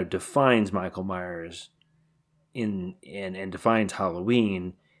what kind of defines Michael Myers and defines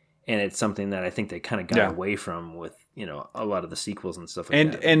Halloween. And it's something that I think they kind of got away from with, you know, a lot of the sequels and stuff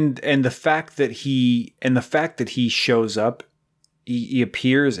like that. And the fact that he shows up, he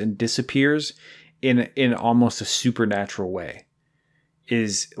appears and disappears in almost a supernatural way.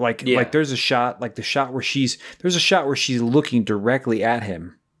 Is like there's a shot, like there's a shot where she's looking directly at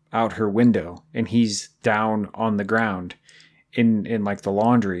him out her window, and he's down on the ground in like the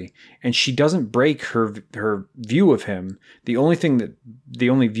laundry, and she doesn't break her view of him. The only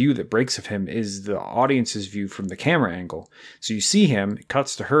view that breaks of him is the audience's view from the camera angle. So you see him, it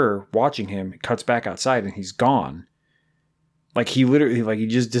cuts to her watching him, it cuts back outside, and he's gone. Like, he literally, like, he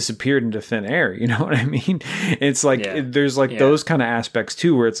just disappeared into thin air. You know what I mean? It's like, there's like those kind of aspects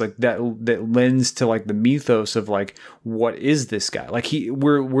too, where it's like that lends to like the mythos of like, what is this guy? Like,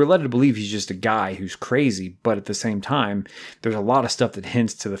 we're led to believe he's just a guy who's crazy, but at the same time, there's a lot of stuff that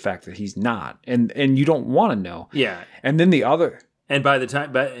hints to the fact that he's not, and you don't want to know. Yeah. And then the other, and by the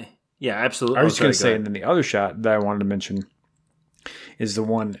time, absolutely. I was going to say, and then the other shot that I wanted to mention is the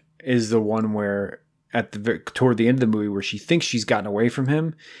one where, toward the end of the movie, where she thinks she's gotten away from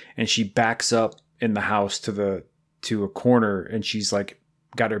him, and she backs up in the house to a corner, and she's like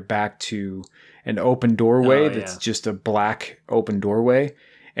got her back to an open doorway that's just a black open doorway,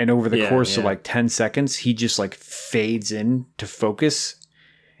 and over the course of like 10 seconds he just like fades in to focus.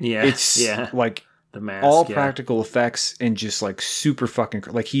 It's like the mask, all practical effects, and just like super fucking,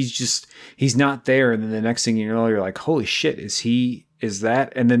 like he's not there, and then the next thing you know, you're like, holy shit, is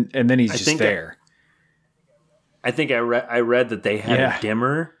that, and then he's just there. I think I read that they had a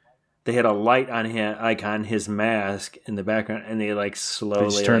dimmer. They had a light on him, like on his mask in the background, and they like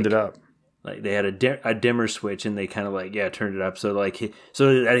slowly just turned it up. Like they had a dimmer switch, and they kind of like turned it up. So like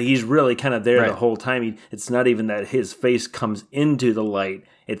so that he's really kind of there the whole time. It's not even that his face comes into the light;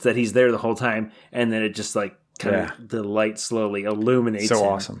 it's that he's there the whole time, and then it just like kind of the light slowly illuminates. So him.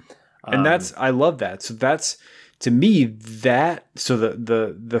 Awesome, and I love that. So that's, to me, that, so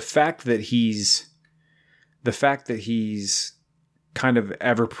the fact that he's kind of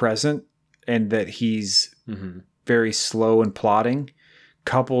ever present, and that he's very slow and plodding,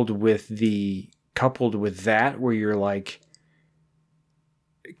 coupled with that, where you're like,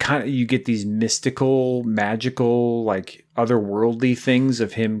 kind of, you get these mystical, magical, like otherworldly things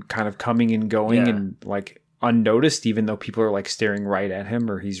of him kind of coming and going and like unnoticed, even though people are like staring right at him,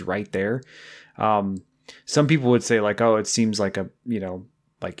 or he's right there. Some people would say like, oh, it seems like a, you know,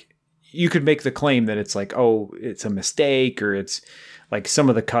 like, you could make the claim that it's like, oh, it's a mistake, or it's like some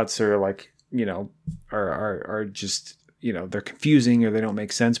of the cuts are like, you know, are just, you know, they're confusing, or they don't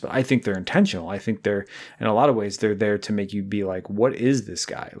make sense. But I think they're intentional. I think they're, in a lot of ways, they're there to make you be like, what is this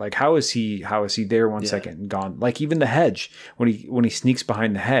guy? Like, how is he there 1 second and gone? Like, even the hedge, when he sneaks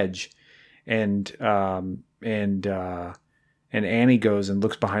behind the hedge, and Annie goes and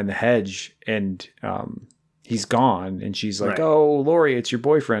looks behind the hedge, and he's gone, and she's like, oh, Laurie, it's your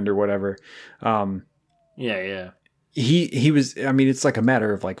boyfriend or whatever. He was, I mean, it's like a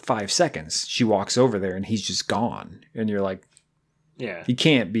matter of like 5 seconds. She walks over there, and he's just gone. And you're like, he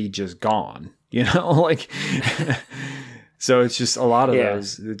can't be just gone, you know? Like, So it's just a lot of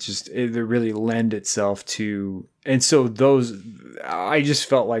those. It really lend itself to, and so those. I just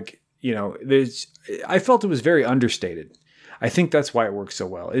felt like I felt it was very understated. I think that's why it works so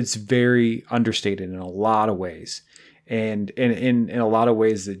well. It's very understated in a lot of ways, and in a lot of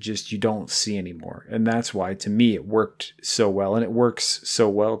ways that just you don't see anymore. And that's why, to me, it worked so well, and it works so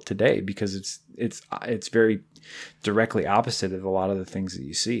well today because it's very directly opposite of a lot of the things that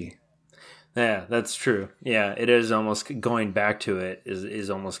you see. Yeah, that's true. Yeah, it is almost going back to it is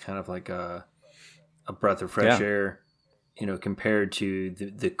almost kind of like a breath of fresh air, compared to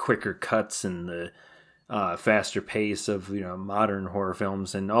the quicker cuts and the faster pace of modern horror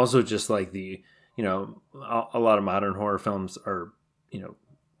films, and also just like the a lot of modern horror films are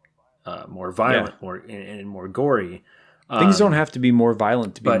more violent, more gory. Things don't have to be more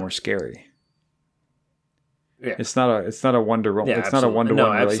violent to be more scary. Yeah. It's not a one-to-one relationship,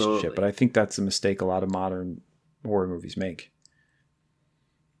 absolutely. But I think that's a mistake a lot of modern horror movies make.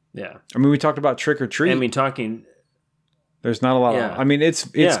 Yeah. I mean, we talked about Trick or Treat. I mean, there's not a lot of, I mean, it's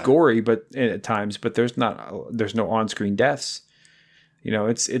gory, but at times, but there's no on-screen deaths.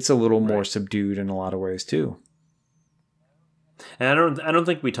 It's a little more subdued in a lot of ways too. And I don't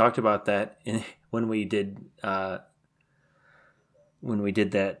think we talked about that when we did that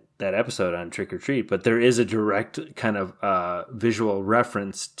episode on Trick or Treat, but there is a direct kind of visual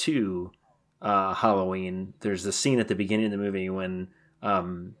reference to Halloween. There's the scene at the beginning of the movie when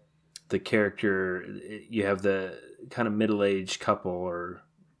the character, you have the kind of middle-aged couple, or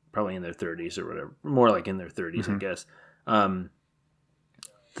probably in their 30s or whatever, more like in their 30s, I guess.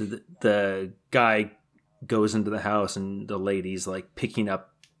 The guy goes into the house and the lady's like picking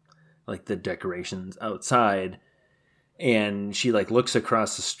up like the decorations outside. And she like looks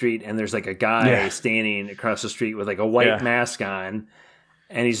across the street, and there's like a guy standing across the street with like a white mask on,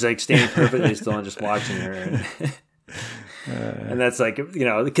 and he's like standing perfectly still and just watching her. And that's like,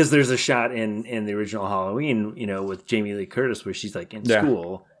 because there's a shot in the original Halloween, with Jamie Lee Curtis where she's like in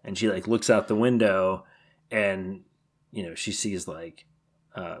school, and she like looks out the window, and she sees like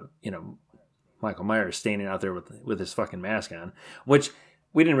Michael Myers standing out there with his fucking mask on, which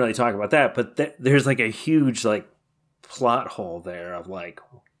we didn't really talk about that, but there's like a huge like plot hole there of like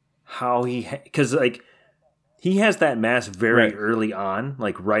how because like he has that mask very early on,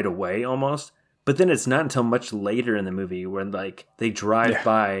 like right away almost, but then it's not until much later in the movie when like they drive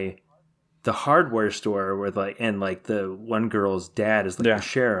by the hardware store where and the one girl's dad is like the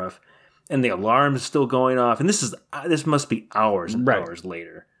sheriff, and the alarm is still going off, and this must be hours and hours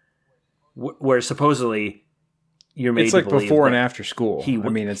later, where supposedly you're made it's to like believe before and after school. I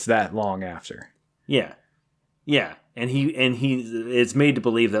mean, it's that long after. Yeah. And it's made to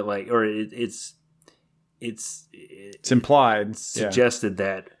believe that like, or it's implied, suggested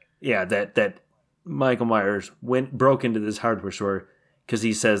that Michael Myers broke into this hardware store because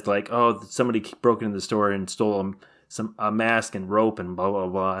he says like, oh, somebody broke into the store and stole a mask and rope and blah blah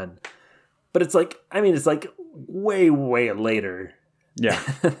blah. But it's like, I mean, it's like way later. Yeah,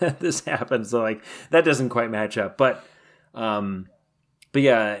 this happens. So like that doesn't quite match up. But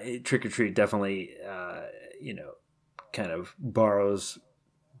yeah, Trick or Treat definitely kind of borrows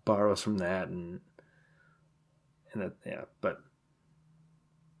from that and that, but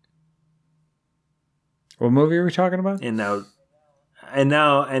what movie are we talking about? And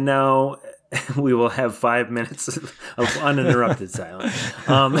now we will have 5 minutes of uninterrupted silence.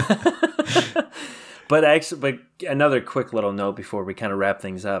 But another quick little note before we kind of wrap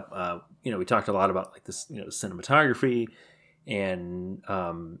things up. We talked a lot about like this, cinematography and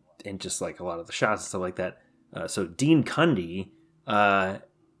just like a lot of the shots and stuff like that. So Dean Cundey,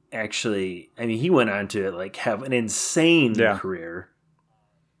 actually, I mean, he went on to like have an insane career.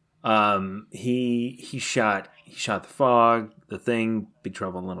 He shot The Fog, The Thing, Big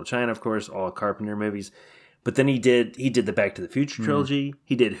Trouble in Little China, of course, all Carpenter movies. But then he did the Back to the Future trilogy.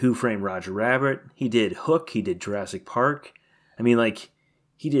 He did Who Framed Roger Rabbit. He did Hook. He did Jurassic Park. I mean, like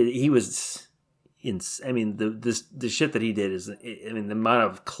the shit that he did is, I mean, the amount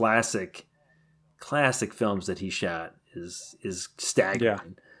of classic films that he shot is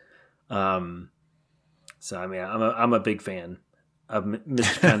staggering. Yeah. So I mean, I'm a big fan of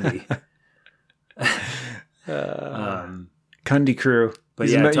Mr. Cundey. Cundey crew. But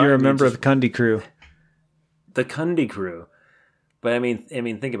you're a member of the Cundey crew. The Cundey crew. But I mean,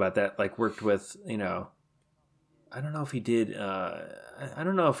 think about that. Like, worked with, I don't know if he did. I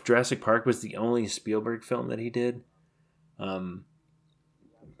don't know if Jurassic Park was the only Spielberg film that he did.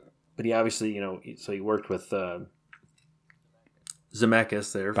 But he obviously, so he worked with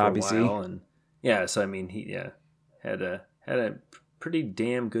Zemeckis there for Bobby a while, and so I mean, he had a pretty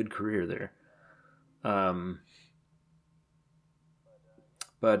damn good career there.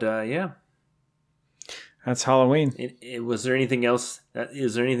 But yeah. That's Halloween. Was there anything else?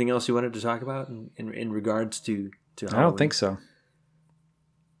 Is there anything else you wanted to talk about in regards to Halloween? I don't think so.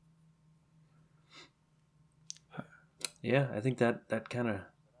 Yeah, I think that kind of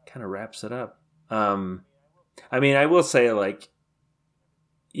wraps it up. I mean, I will say, like,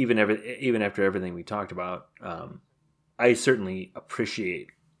 even after everything we talked about, I certainly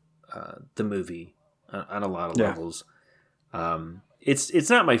appreciate the movie on a lot of levels. It's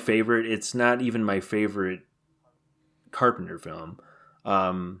not my favorite. It's not even my favorite Carpenter film,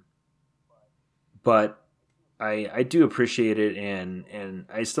 but I do appreciate it, and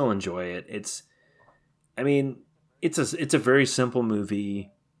I still enjoy it. It's a very simple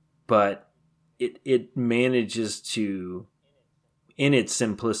movie, but it manages to, in its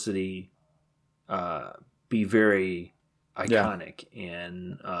simplicity, be very iconic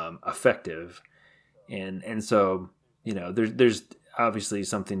and effective, and so there's obviously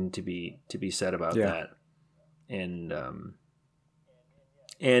something to be said about that, and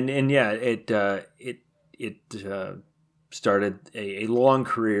it started a long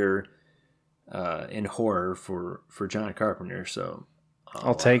career in horror for John Carpenter, so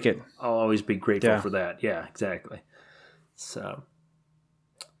I'll take it. I'll always be grateful for that. Yeah, exactly. So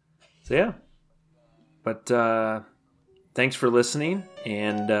yeah, but thanks for listening,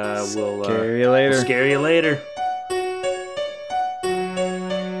 and we'll scare you later. Scare you later.